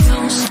 let me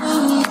down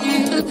slowly.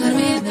 Let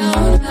me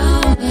down,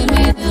 down, let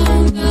me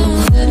down, down,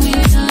 let me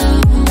down,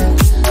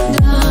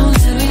 down,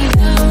 let me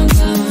down,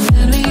 down,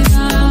 let me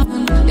down.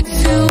 If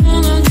you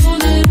wanna go,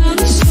 then I'll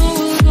be so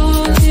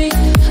lonely.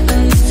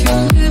 And if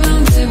you're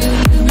living, baby,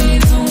 let me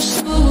down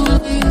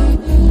slowly.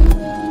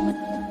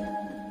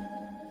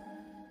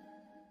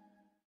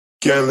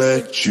 Can't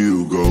let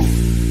you go.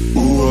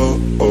 Ooh, oh,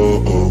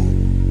 oh, oh.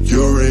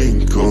 You're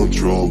in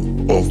control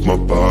of my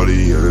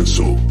body and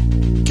soul.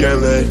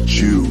 Can't let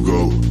you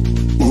go.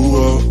 Ooh,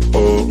 oh,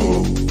 oh,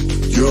 oh.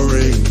 You're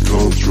in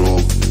control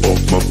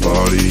of my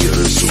body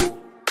and soul.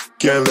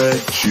 Can't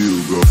let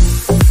you go.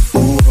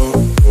 Ooh,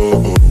 oh,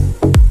 oh, oh.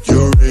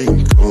 You're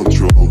in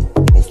control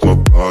of my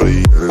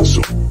body and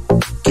soul.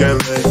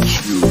 Can't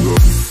let you go.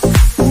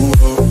 Ooh,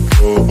 oh,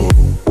 oh, oh.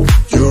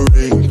 You're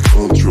in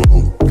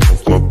control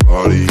of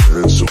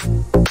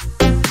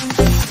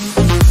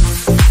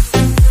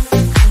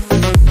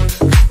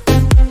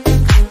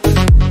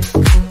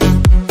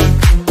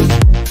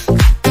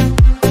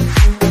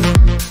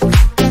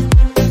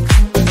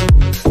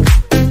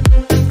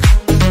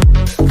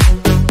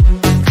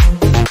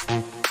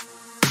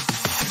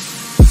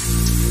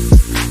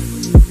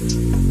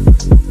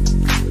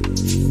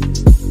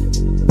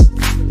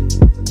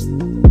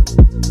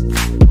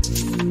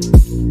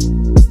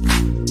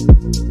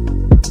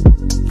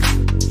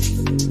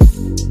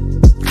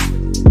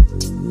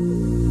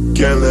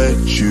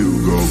you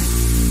go.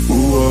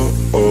 Ooh, oh,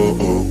 oh,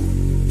 oh.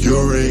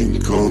 You're in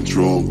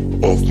control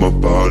of my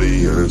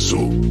body and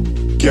soul.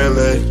 Can't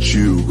let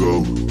you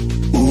go.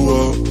 Ooh,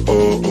 oh,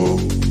 oh, oh.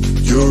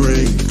 You're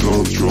in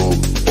control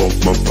of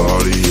my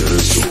body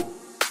and soul.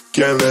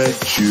 Can't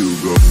let you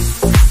go.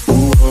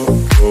 Ooh,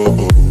 oh,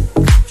 oh, oh.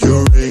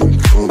 You're in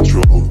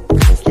control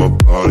of my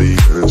body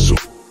and soul.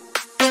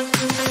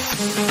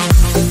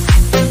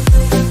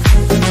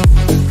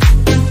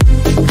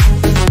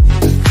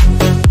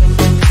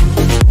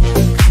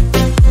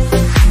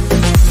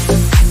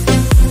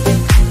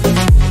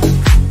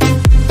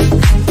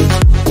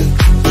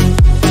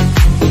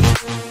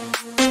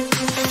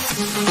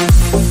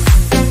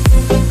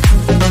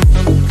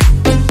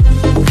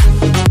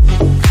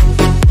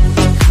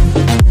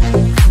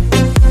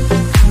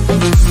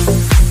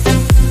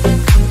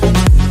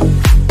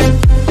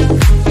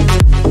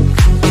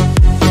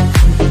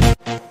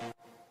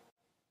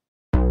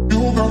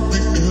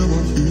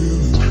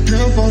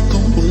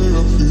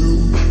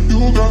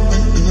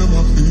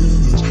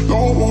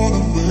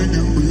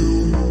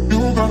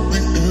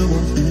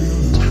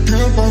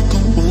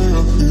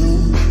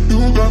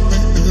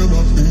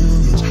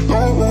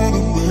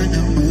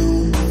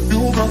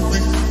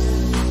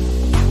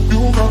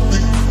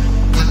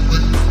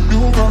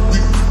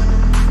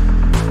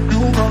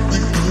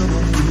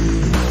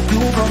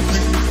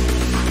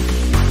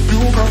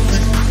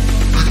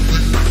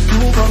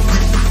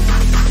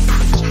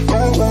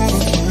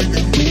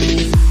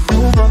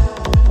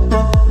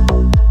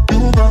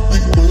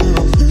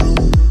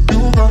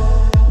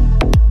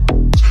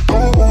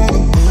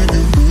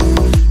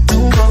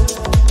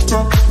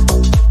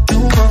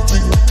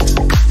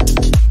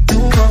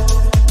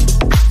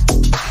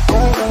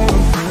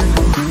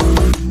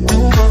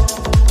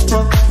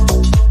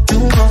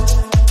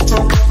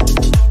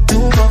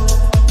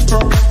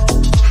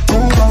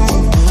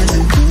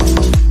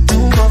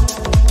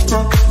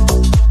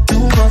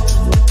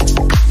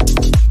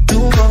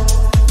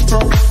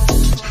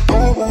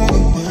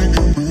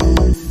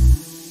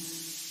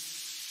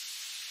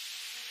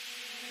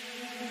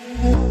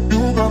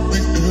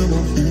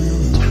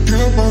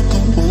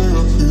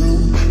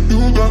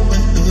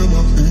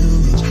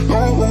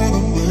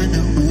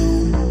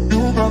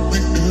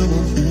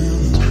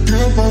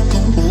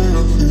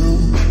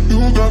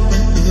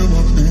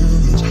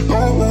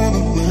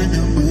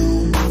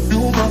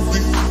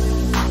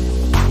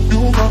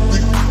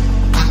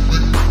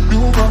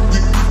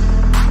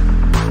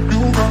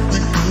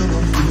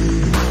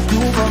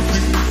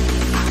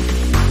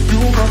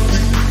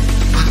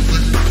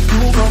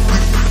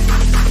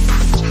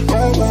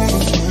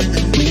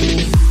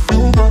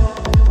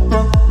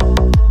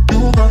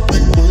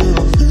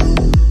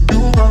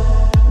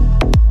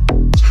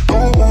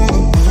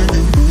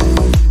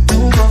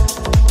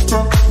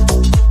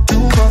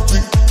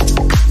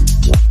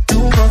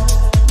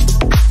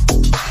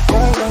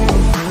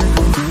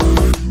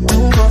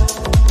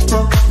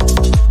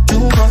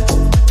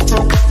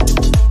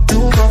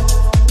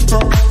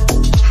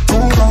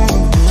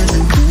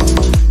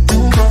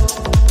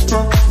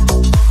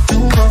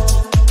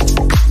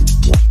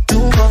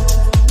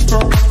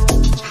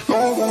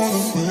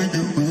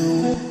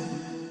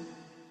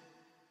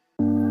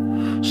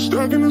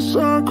 Stuck in a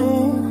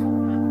circle,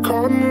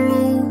 caught in a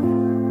loop,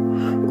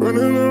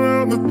 running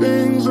around the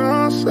things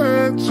I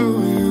said to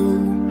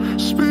you,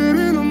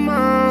 spitting them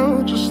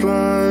out just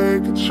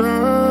like a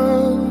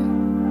child.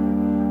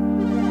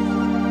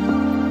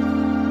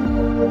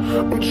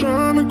 I'm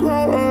trying to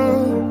grow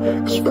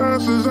up as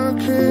fast as I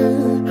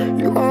can.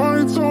 You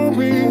already told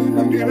me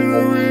I needed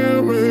a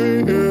real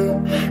man,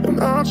 yeah. And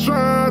I'll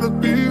try to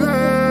be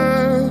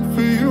there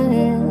for you.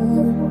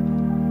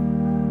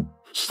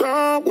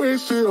 Stop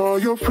wasting all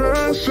your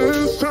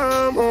precious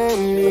time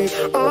on me.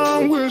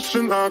 I'm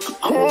wishing I could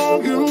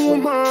call you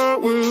my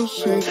will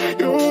see.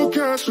 You're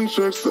catching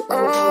checks that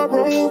I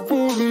wrote,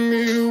 fooling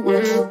me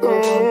with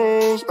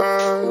those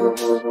eyes.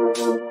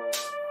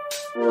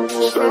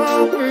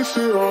 Stop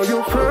wasting all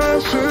your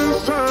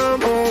precious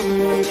time on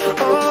me.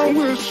 I'm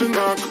wishing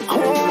I could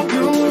call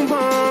you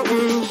my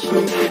will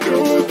see.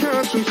 You're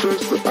catching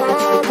checks that I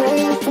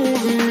wrote,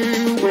 fooling me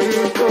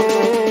with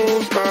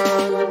those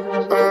eyes.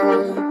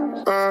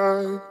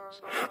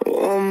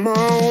 On my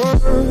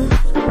way,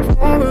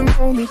 falling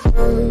on the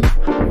bed,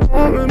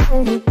 falling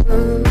on the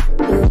bed,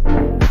 yeah.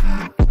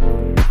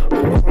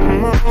 On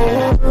my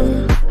way,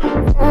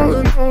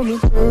 falling on the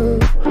bed,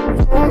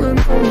 falling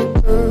on the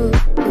bed,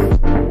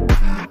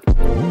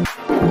 yeah.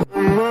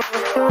 On my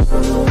way,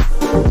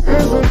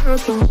 isn't that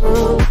the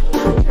love,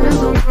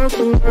 isn't that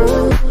the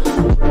love?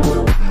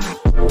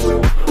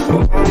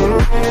 On my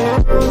way,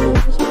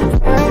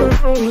 falling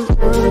on the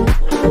bed,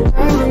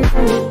 falling on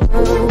the bed.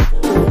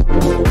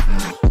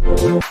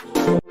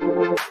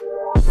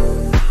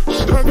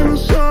 Stuck in a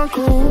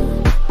circle,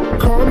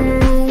 caught in a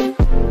loop,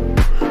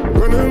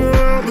 running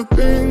around the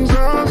things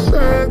I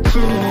said to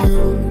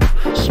you,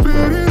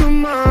 spitting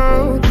them out.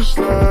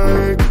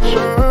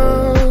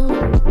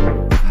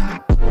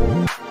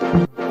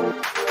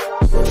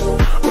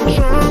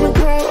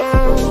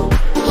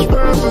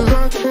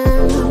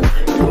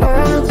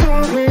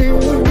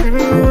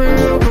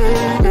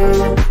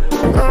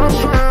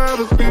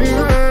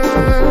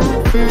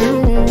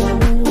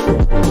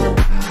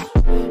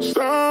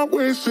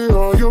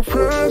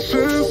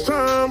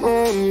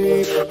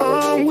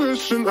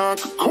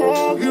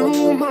 call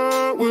you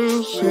mine,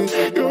 we'll see.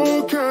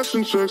 You're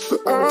cashing checks that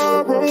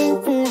I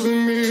wrote,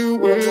 fooling me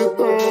with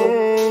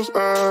those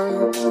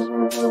eyes.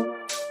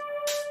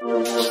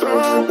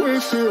 Stop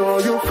wasting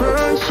all your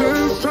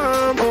precious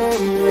time on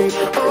me.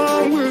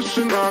 I'm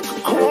wishing I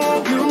could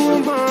call you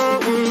mine,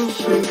 we'll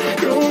see.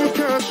 You're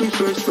cashing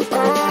checks that I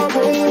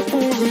wrote,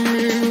 fooling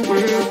me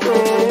with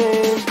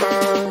those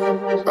eyes.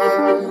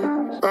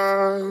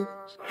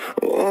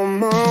 On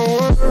my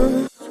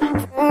way,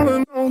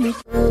 falling on the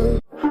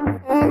bed,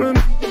 falling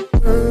on the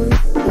bed.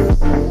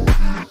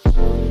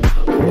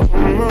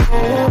 On my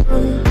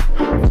way,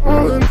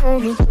 falling on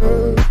the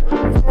bed,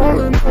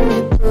 falling on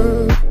the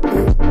bed.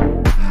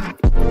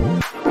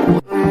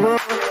 On my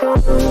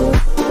way,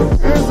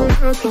 isn't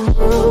that the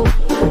love?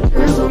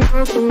 Isn't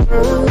that the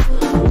love?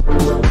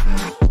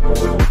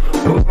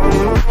 On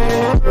my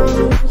way,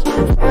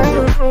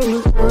 falling on the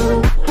bed,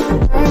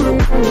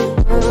 falling on the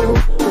bed.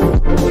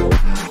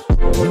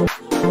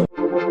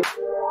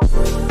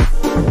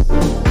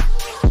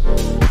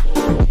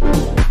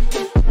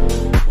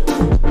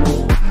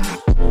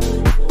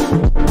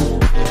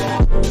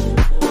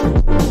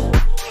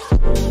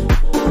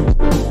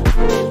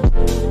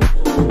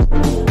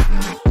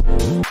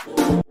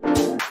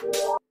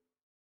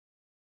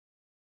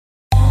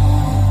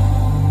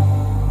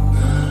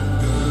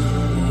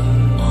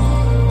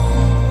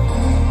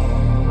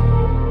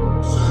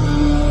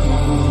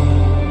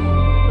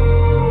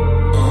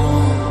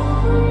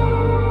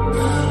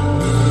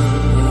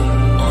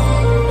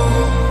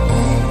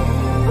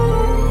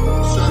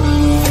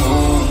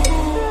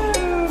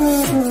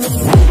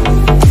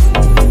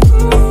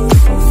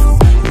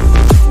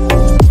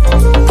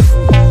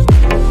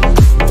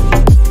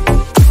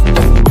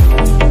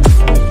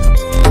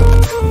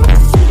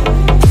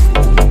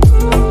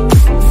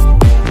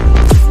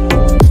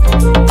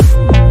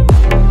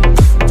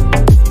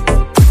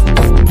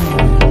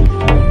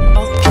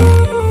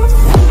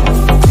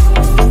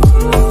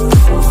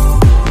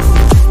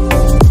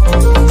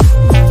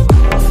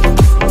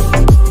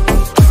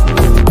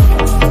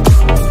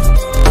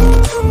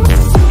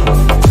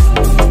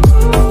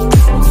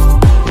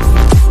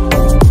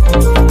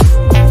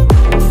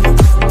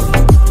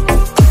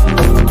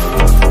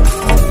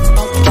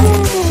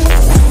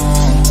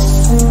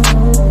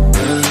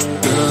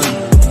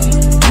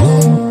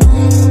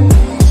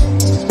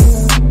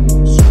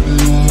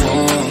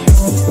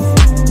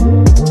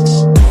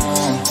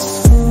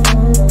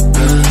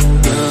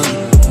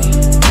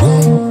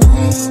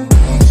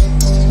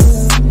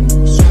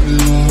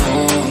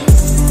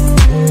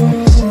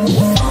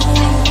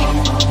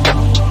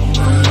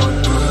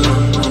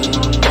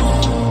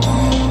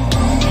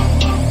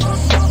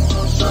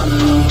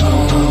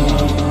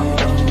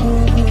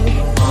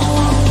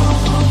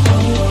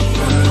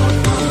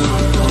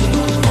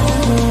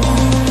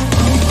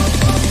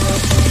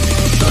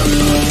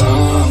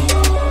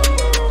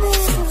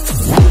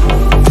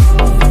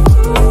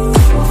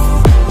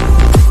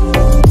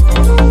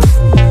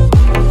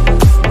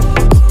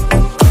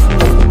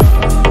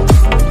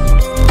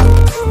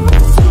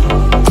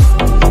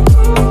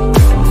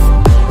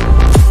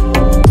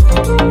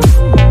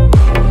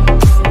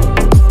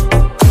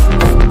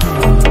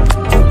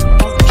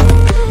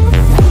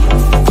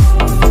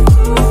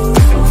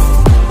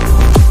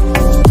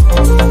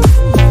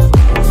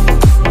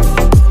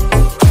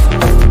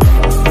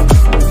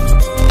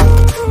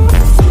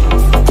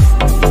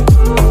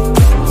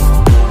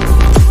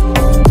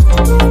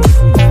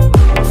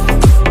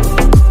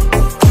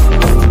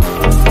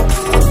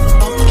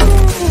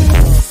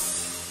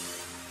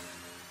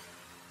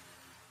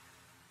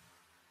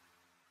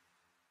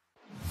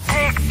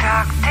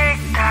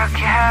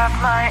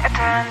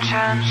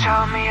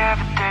 Show me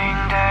everything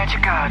that you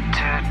got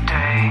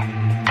today.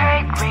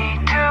 Take me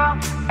to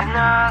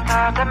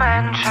another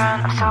dimension.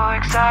 I'm so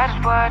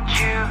excited what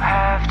you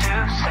have to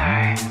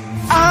say.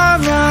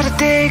 I'm not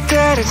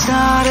addicted, it's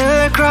not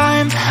a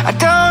crime. I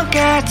don't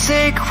get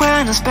sick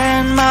when I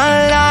spend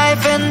my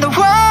life in the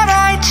world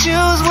I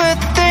choose with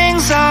the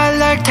things I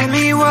like. Tell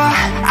me what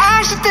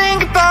I should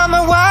think about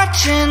my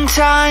watching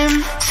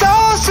time. So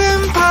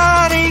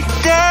sympathetic,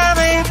 damn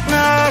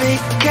hypnotic,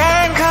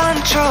 can't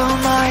control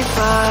my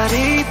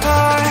body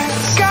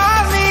parts.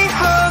 Got me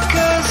hooked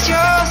 'cause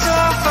you're so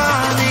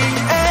funny,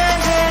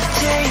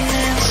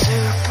 entertaining,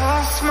 super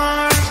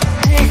smart.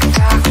 Tick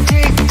tock,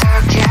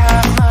 you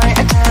have my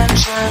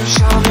attention.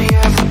 Show me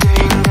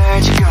everything that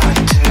you got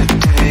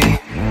today.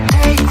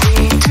 Take me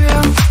to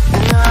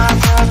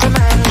another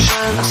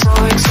dimension. I'm so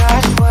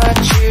excited what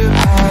you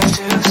have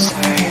to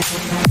say.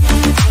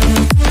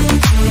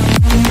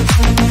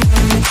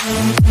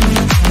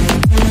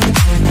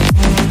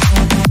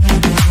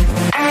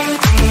 Take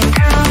me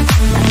to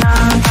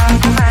another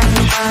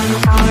dimension.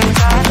 So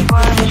excited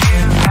what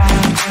you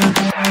have to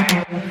say.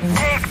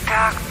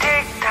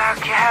 Tick tock,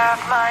 you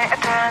have my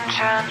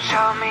attention.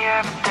 Show me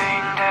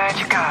everything that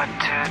you got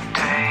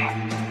today.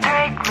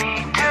 Take me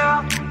to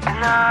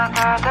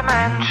another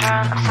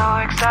dimension. I'm so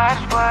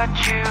excited what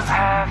you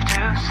have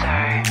to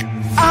say.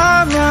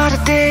 I'm not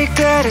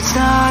addicted, it's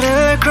not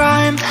a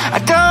crime. I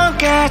don't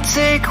get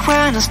sick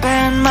when I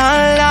spend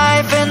my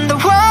life in the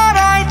world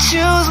I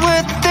choose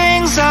with the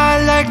things I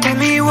like. Tell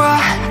me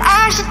why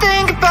I should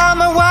think about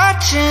my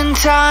watching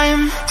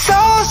time. So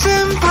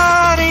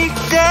sympathetic,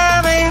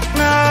 damn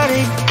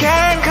hypnotic,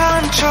 can't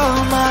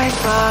control my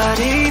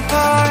body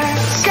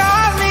parts.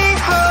 Got me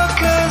hooked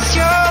 'cause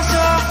you're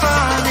so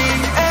funny,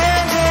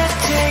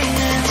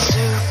 entertaining,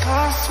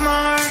 super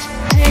smart.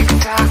 Tick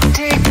tock,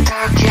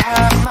 you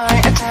have my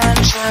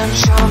attention.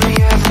 Show me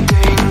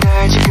everything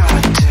that you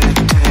got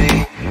today.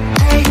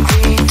 Take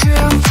me to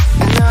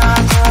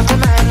another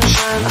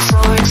dimension. I'm so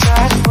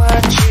excited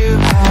what you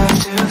have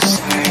to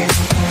say.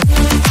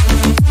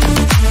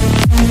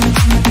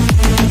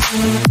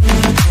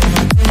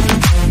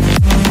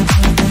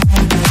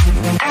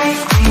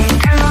 Take me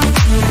to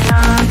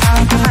another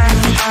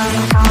dimension.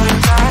 I'm so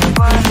excited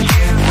what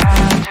you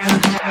have to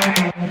say.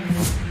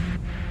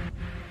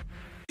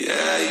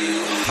 Yeah, you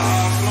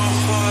have my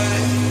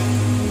heart.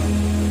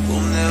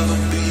 We'll never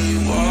be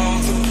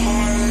worlds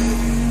apart.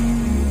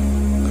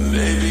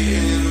 Maybe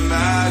in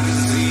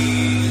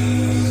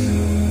magazines,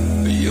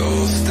 but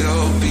you'll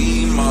still be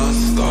my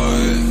star.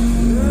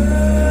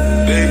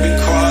 Baby,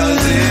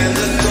 'cause in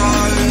the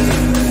dark,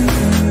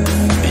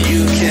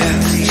 you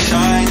can't see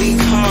shiny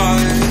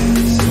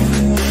cars,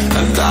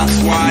 and that's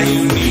why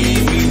you need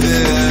me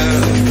there.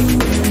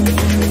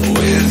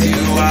 With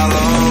you, I'll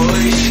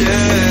always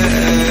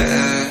share.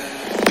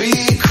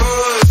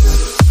 Because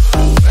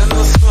when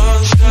the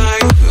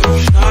sunshine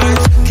comes shine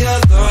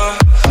together,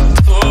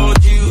 told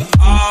you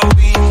I'll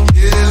be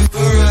here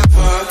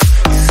forever.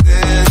 You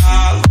said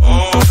I'll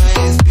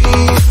always be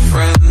a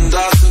friend.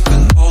 I took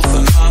an oath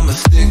and I'ma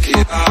stick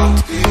it out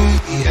to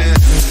the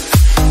end.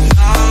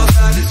 Now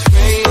that it's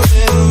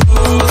raining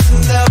more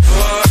than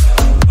ever,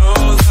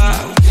 know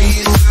that we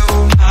still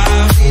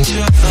have each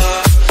other.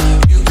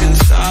 You can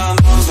stand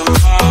under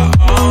my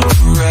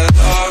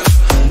umbrella.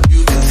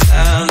 You can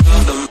stand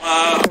under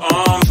my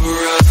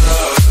umbrella.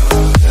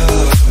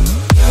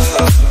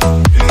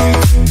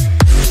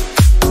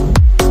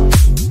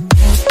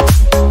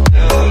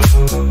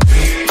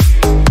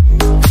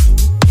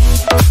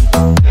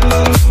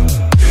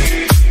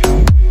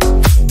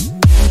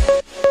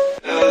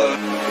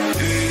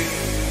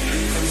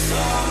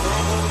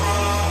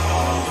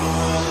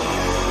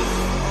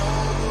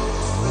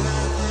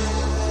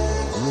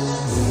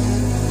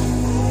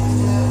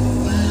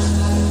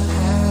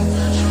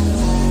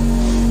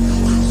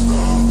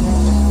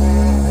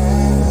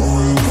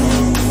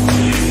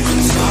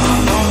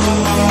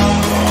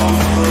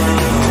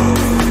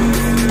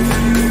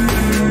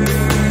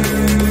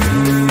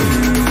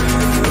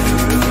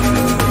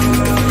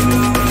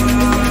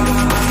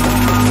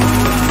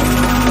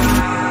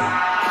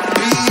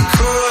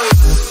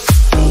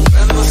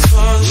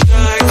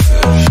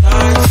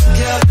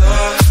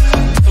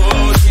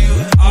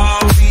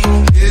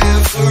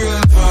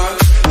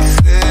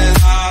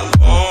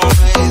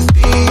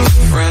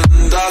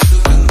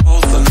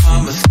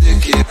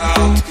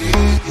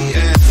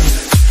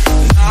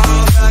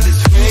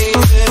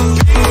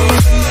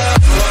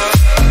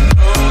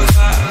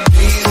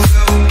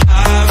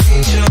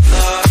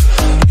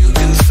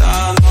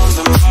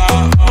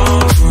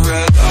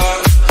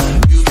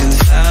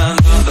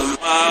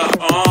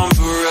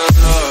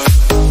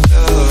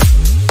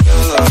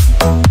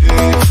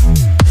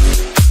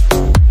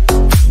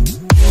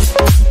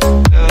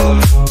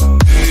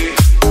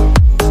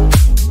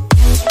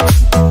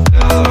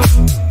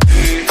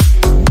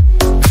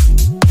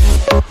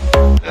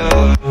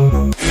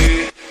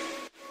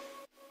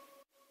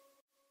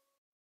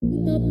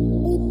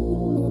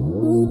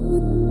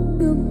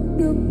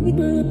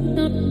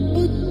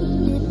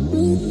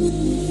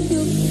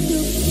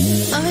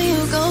 Loving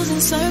you goes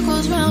in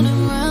circles round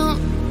and round.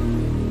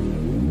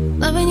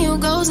 Loving you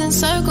goes in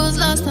circles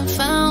lost and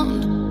found.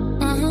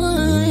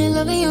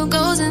 Loving you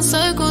goes in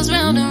circles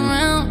round and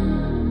round.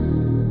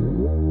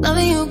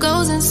 Loving you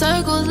goes in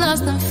circles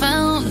lost and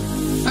found.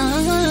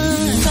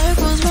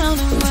 Circles round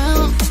and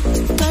round.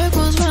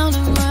 Circles round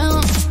and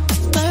round.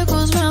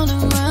 Circles round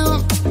and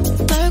round.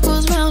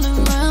 Circles round and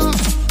round.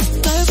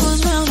 Circles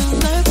round and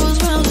circles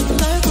round and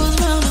circles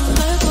round and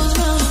circles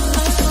round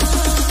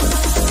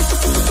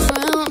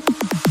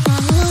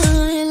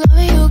and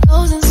loving you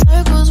goes in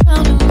circles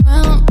round and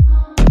round.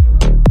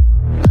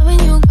 Loving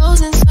you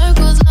goes in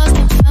circles lost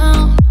and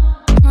found.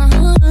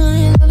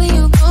 Loving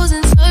you goes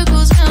in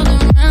circles round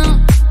and round.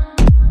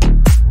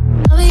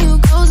 Loving you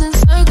goes in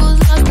circles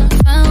lost and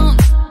found.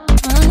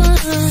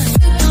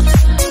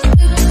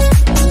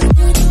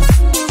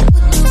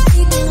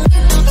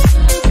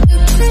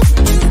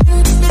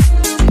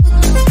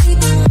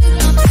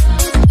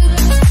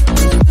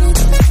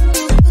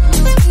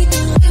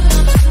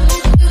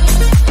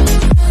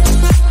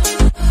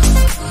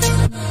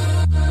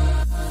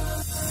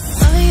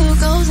 Loving you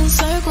goes in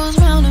circles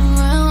round and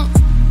round.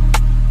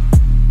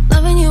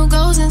 Loving you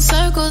goes in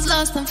circles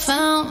lost and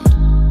found.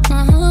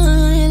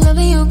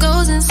 Loving you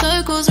goes in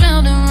circles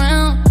round and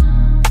round.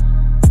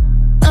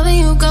 Loving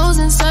you goes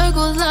in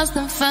circles, lost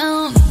and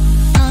found.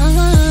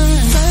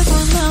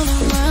 Circles round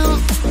and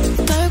round.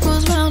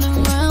 Circles round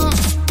and round.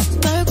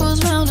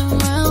 Circles round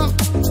and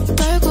round.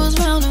 Circles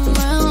round and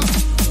round.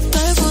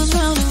 Circles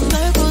round and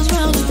circles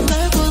round and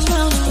circles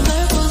round and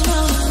circles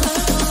round and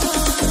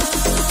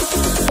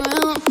circles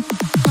round.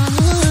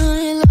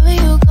 Loving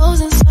you goes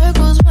in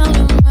circles round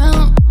and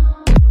round.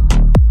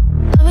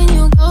 Loving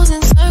you goes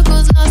in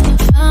circles, lost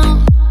and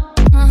found.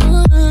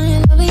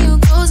 Loving you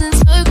goes in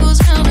circles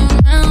round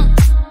and round.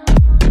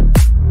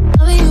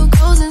 Loving you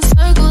goes in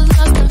circles,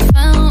 lost and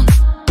found.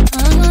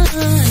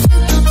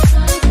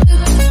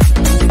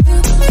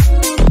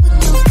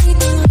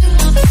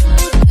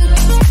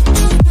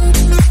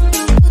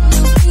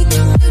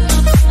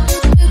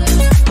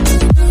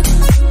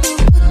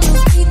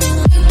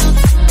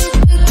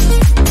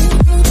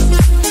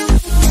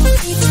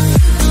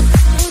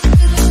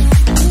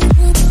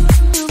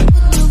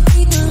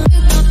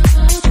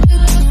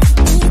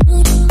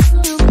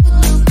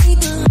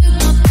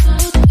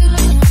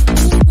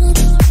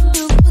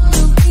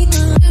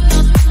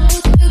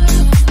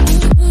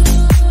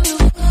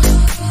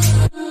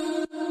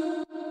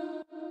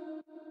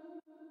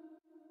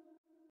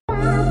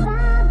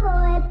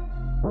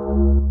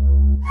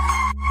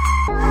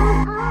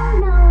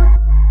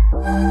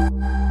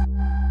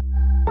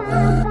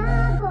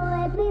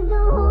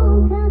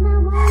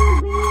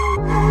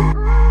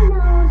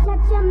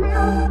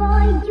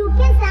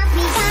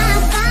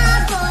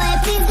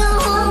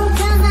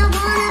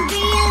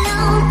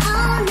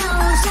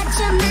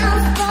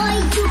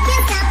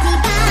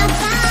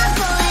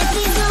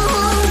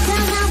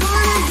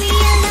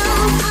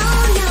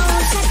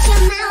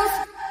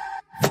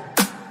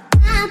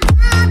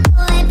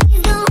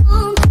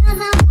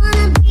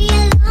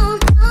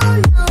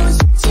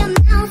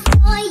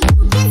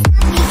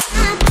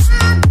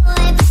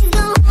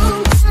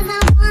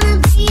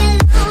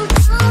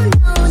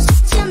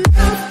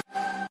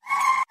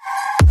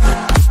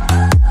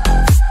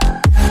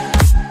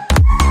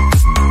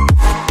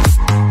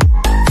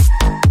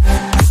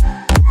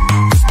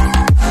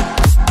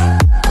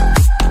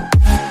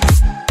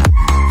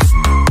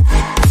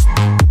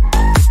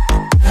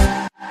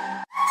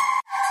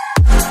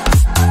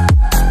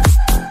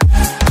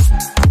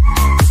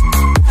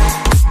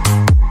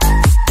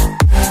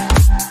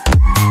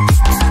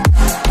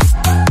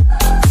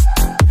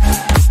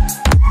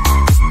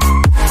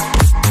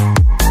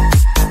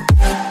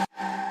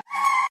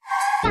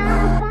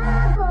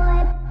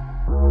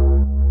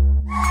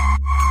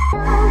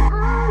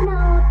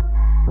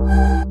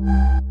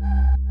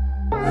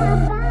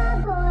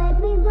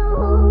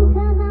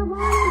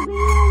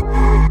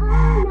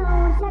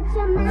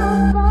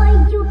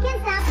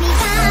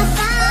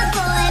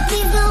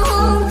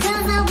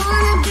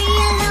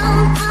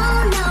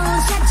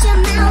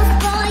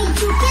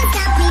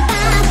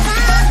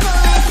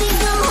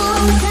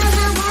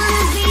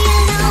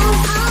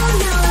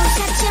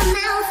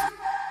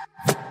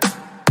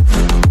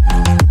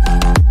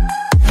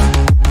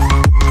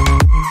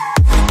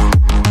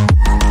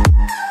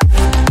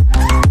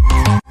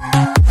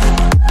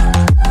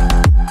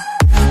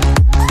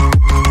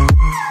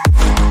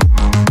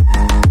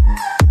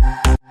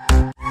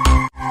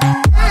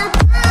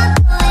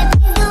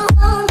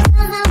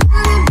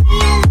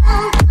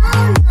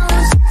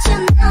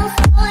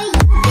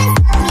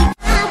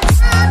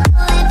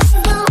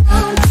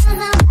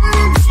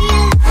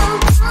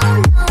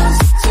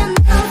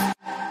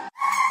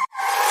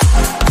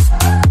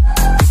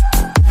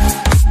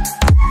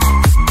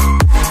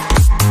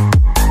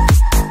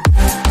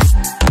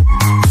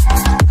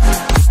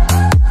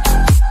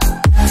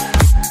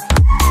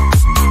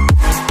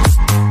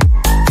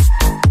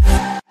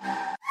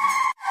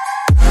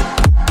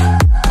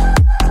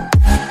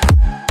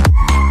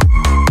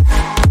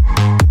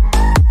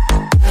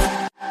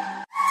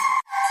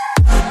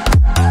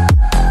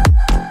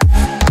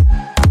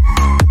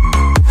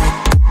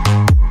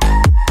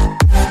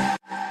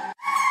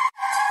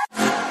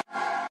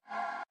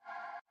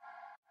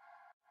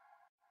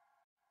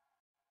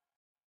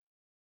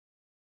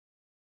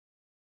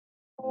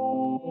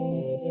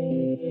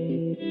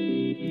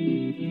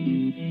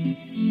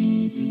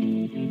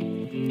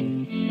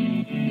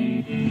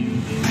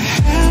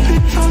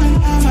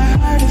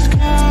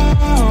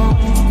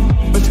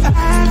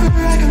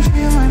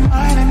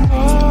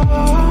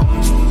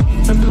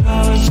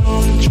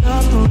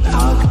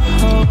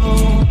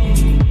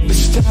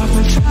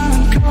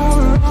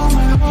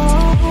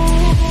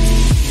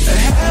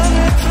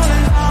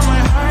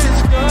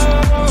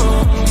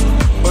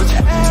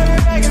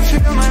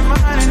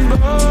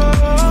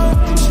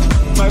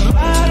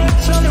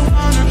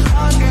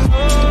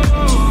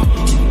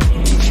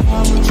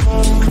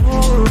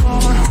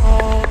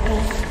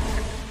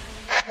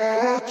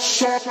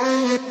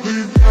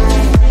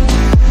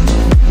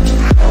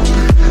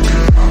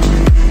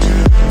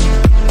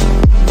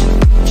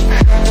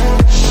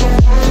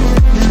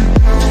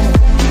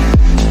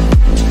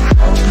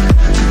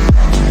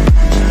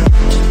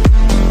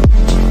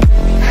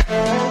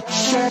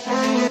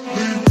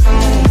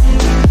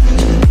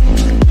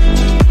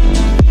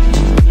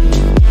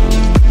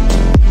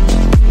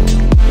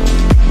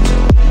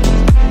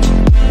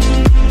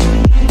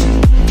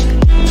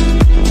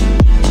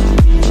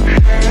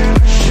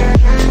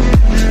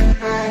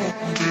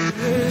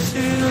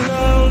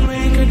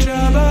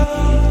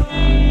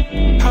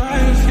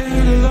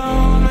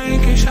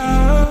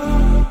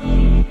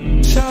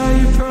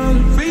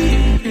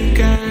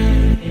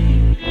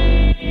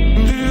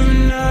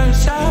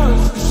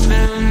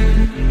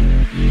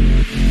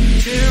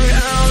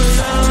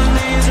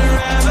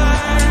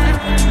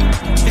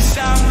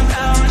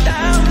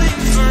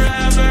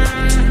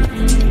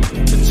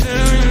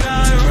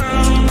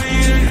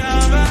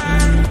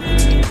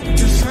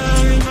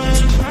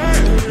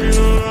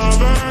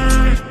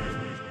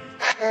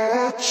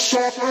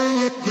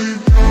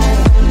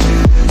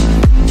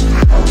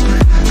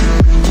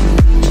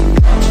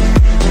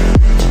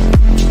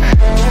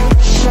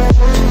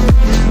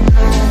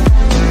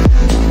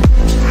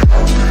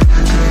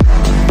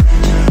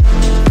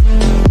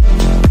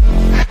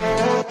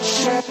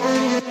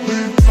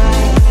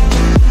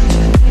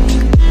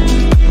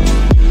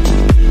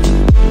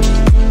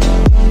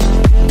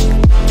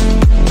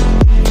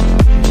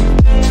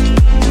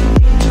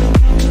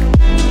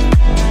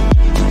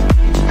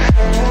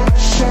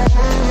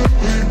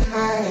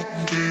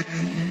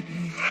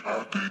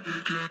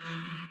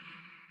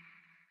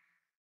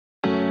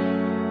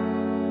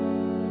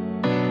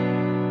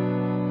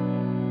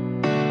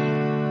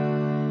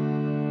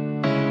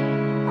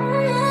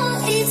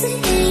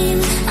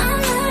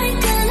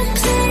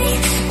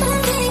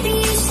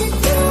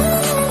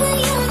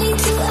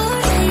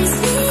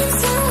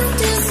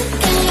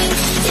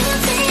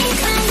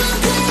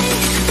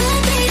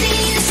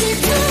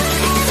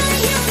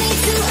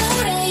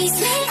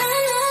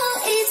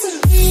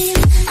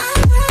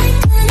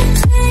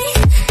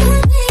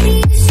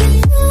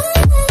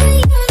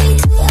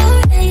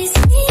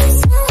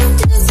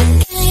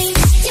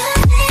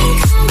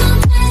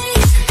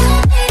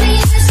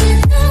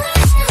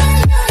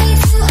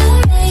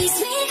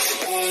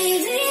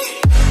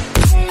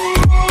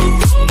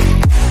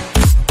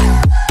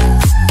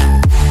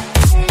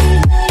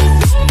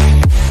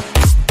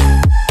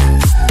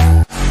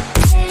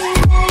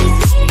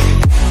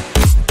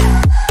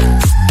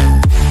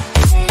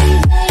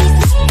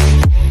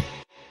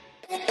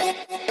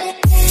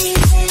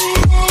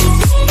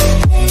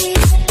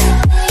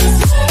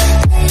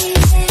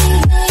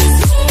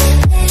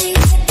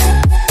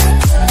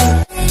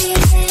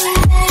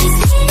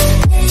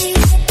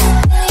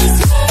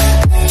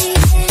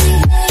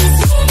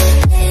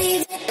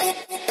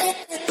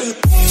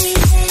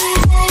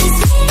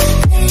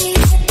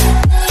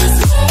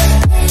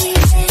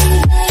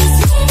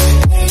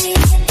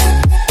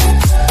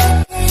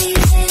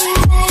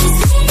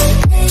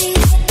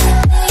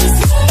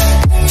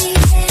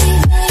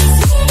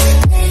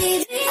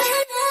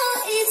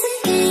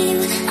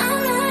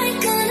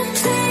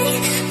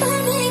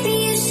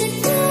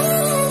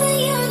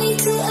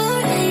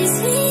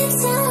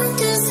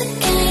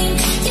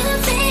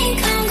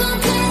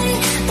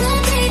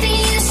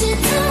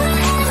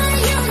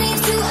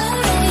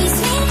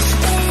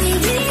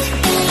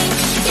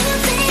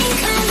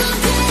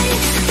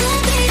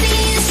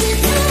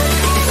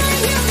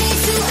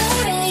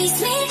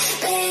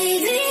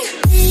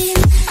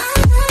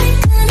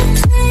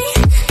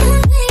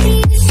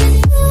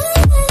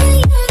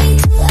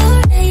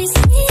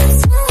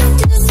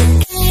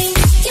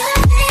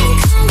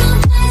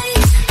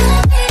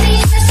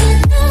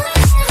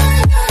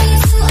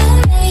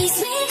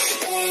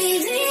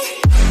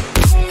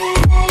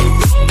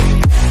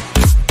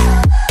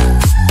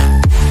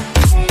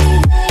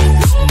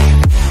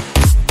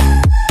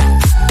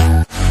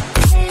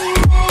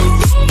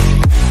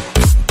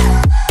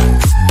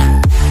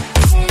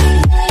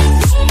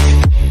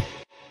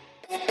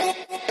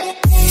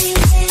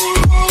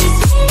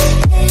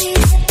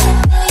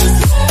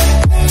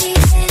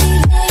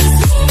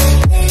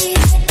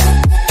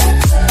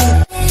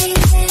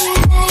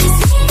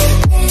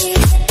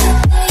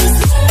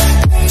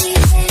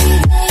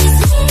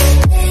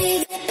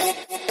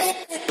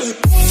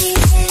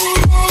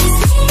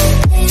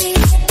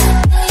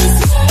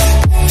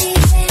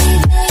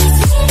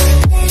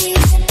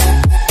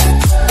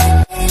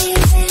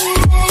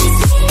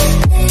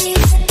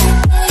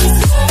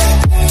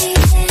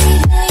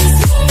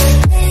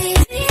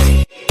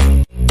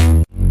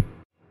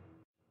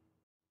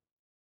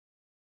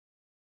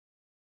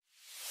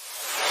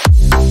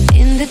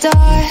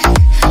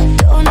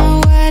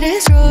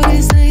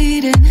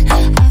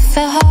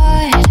 felt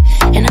hard,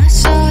 and I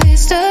saw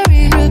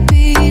history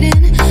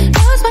repeating.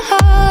 Lost my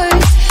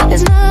heart,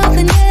 there's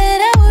nothing that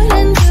I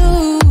wouldn't do,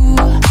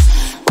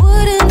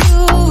 wouldn't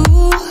do.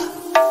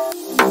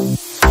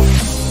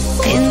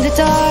 In the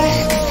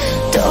dark,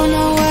 don't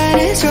know where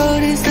this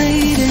road is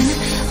leading.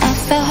 I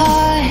felt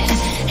hard,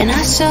 and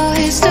I saw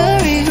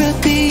history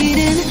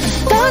repeating.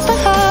 Lost my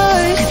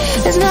heart,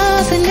 there's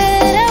nothing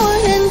that I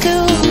wouldn't do,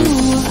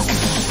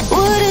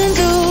 wouldn't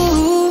do.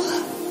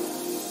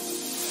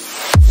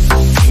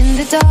 In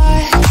the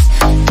dark,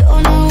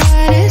 don't know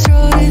where this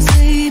road is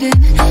leading.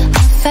 I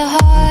felt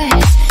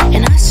hard,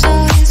 and I saw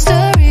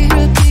history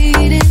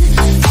repeating.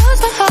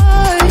 Lost my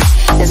heart,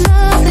 there's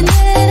nothing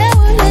that I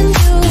wouldn't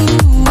do,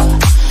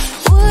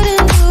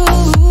 wouldn't do.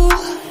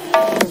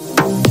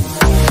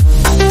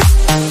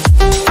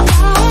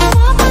 Now I'm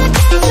up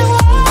against the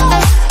wall,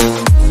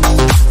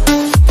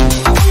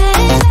 and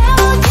it's how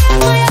I give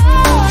my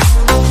all.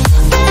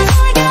 Feels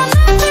like I got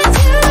nothing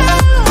to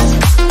lose.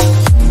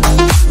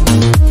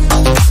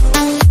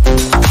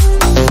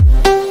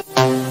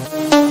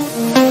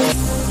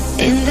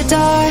 In the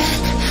dark,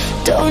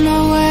 don't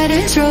know where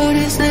this road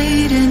is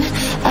leading.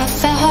 I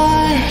felt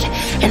hard,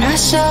 and I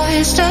saw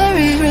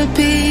history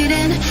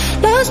repeating.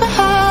 Lost my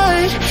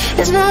heart,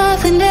 there's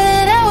nothing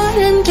that I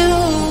wouldn't do,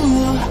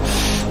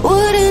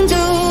 wouldn't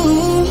do.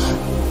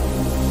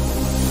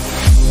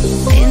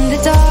 In the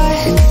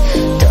dark,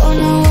 don't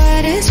know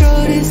where this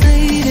road is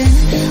leading.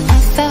 I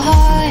felt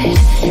hard,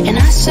 and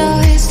I saw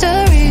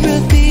history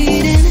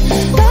repeating.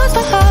 Lost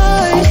my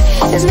heart,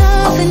 there's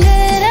nothing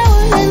that I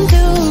wouldn't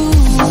do,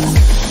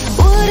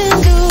 wouldn't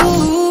do.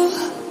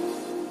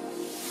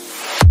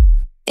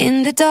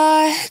 In the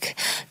dark,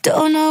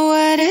 don't know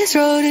where this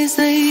road is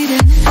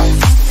leading. I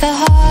felt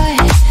hard.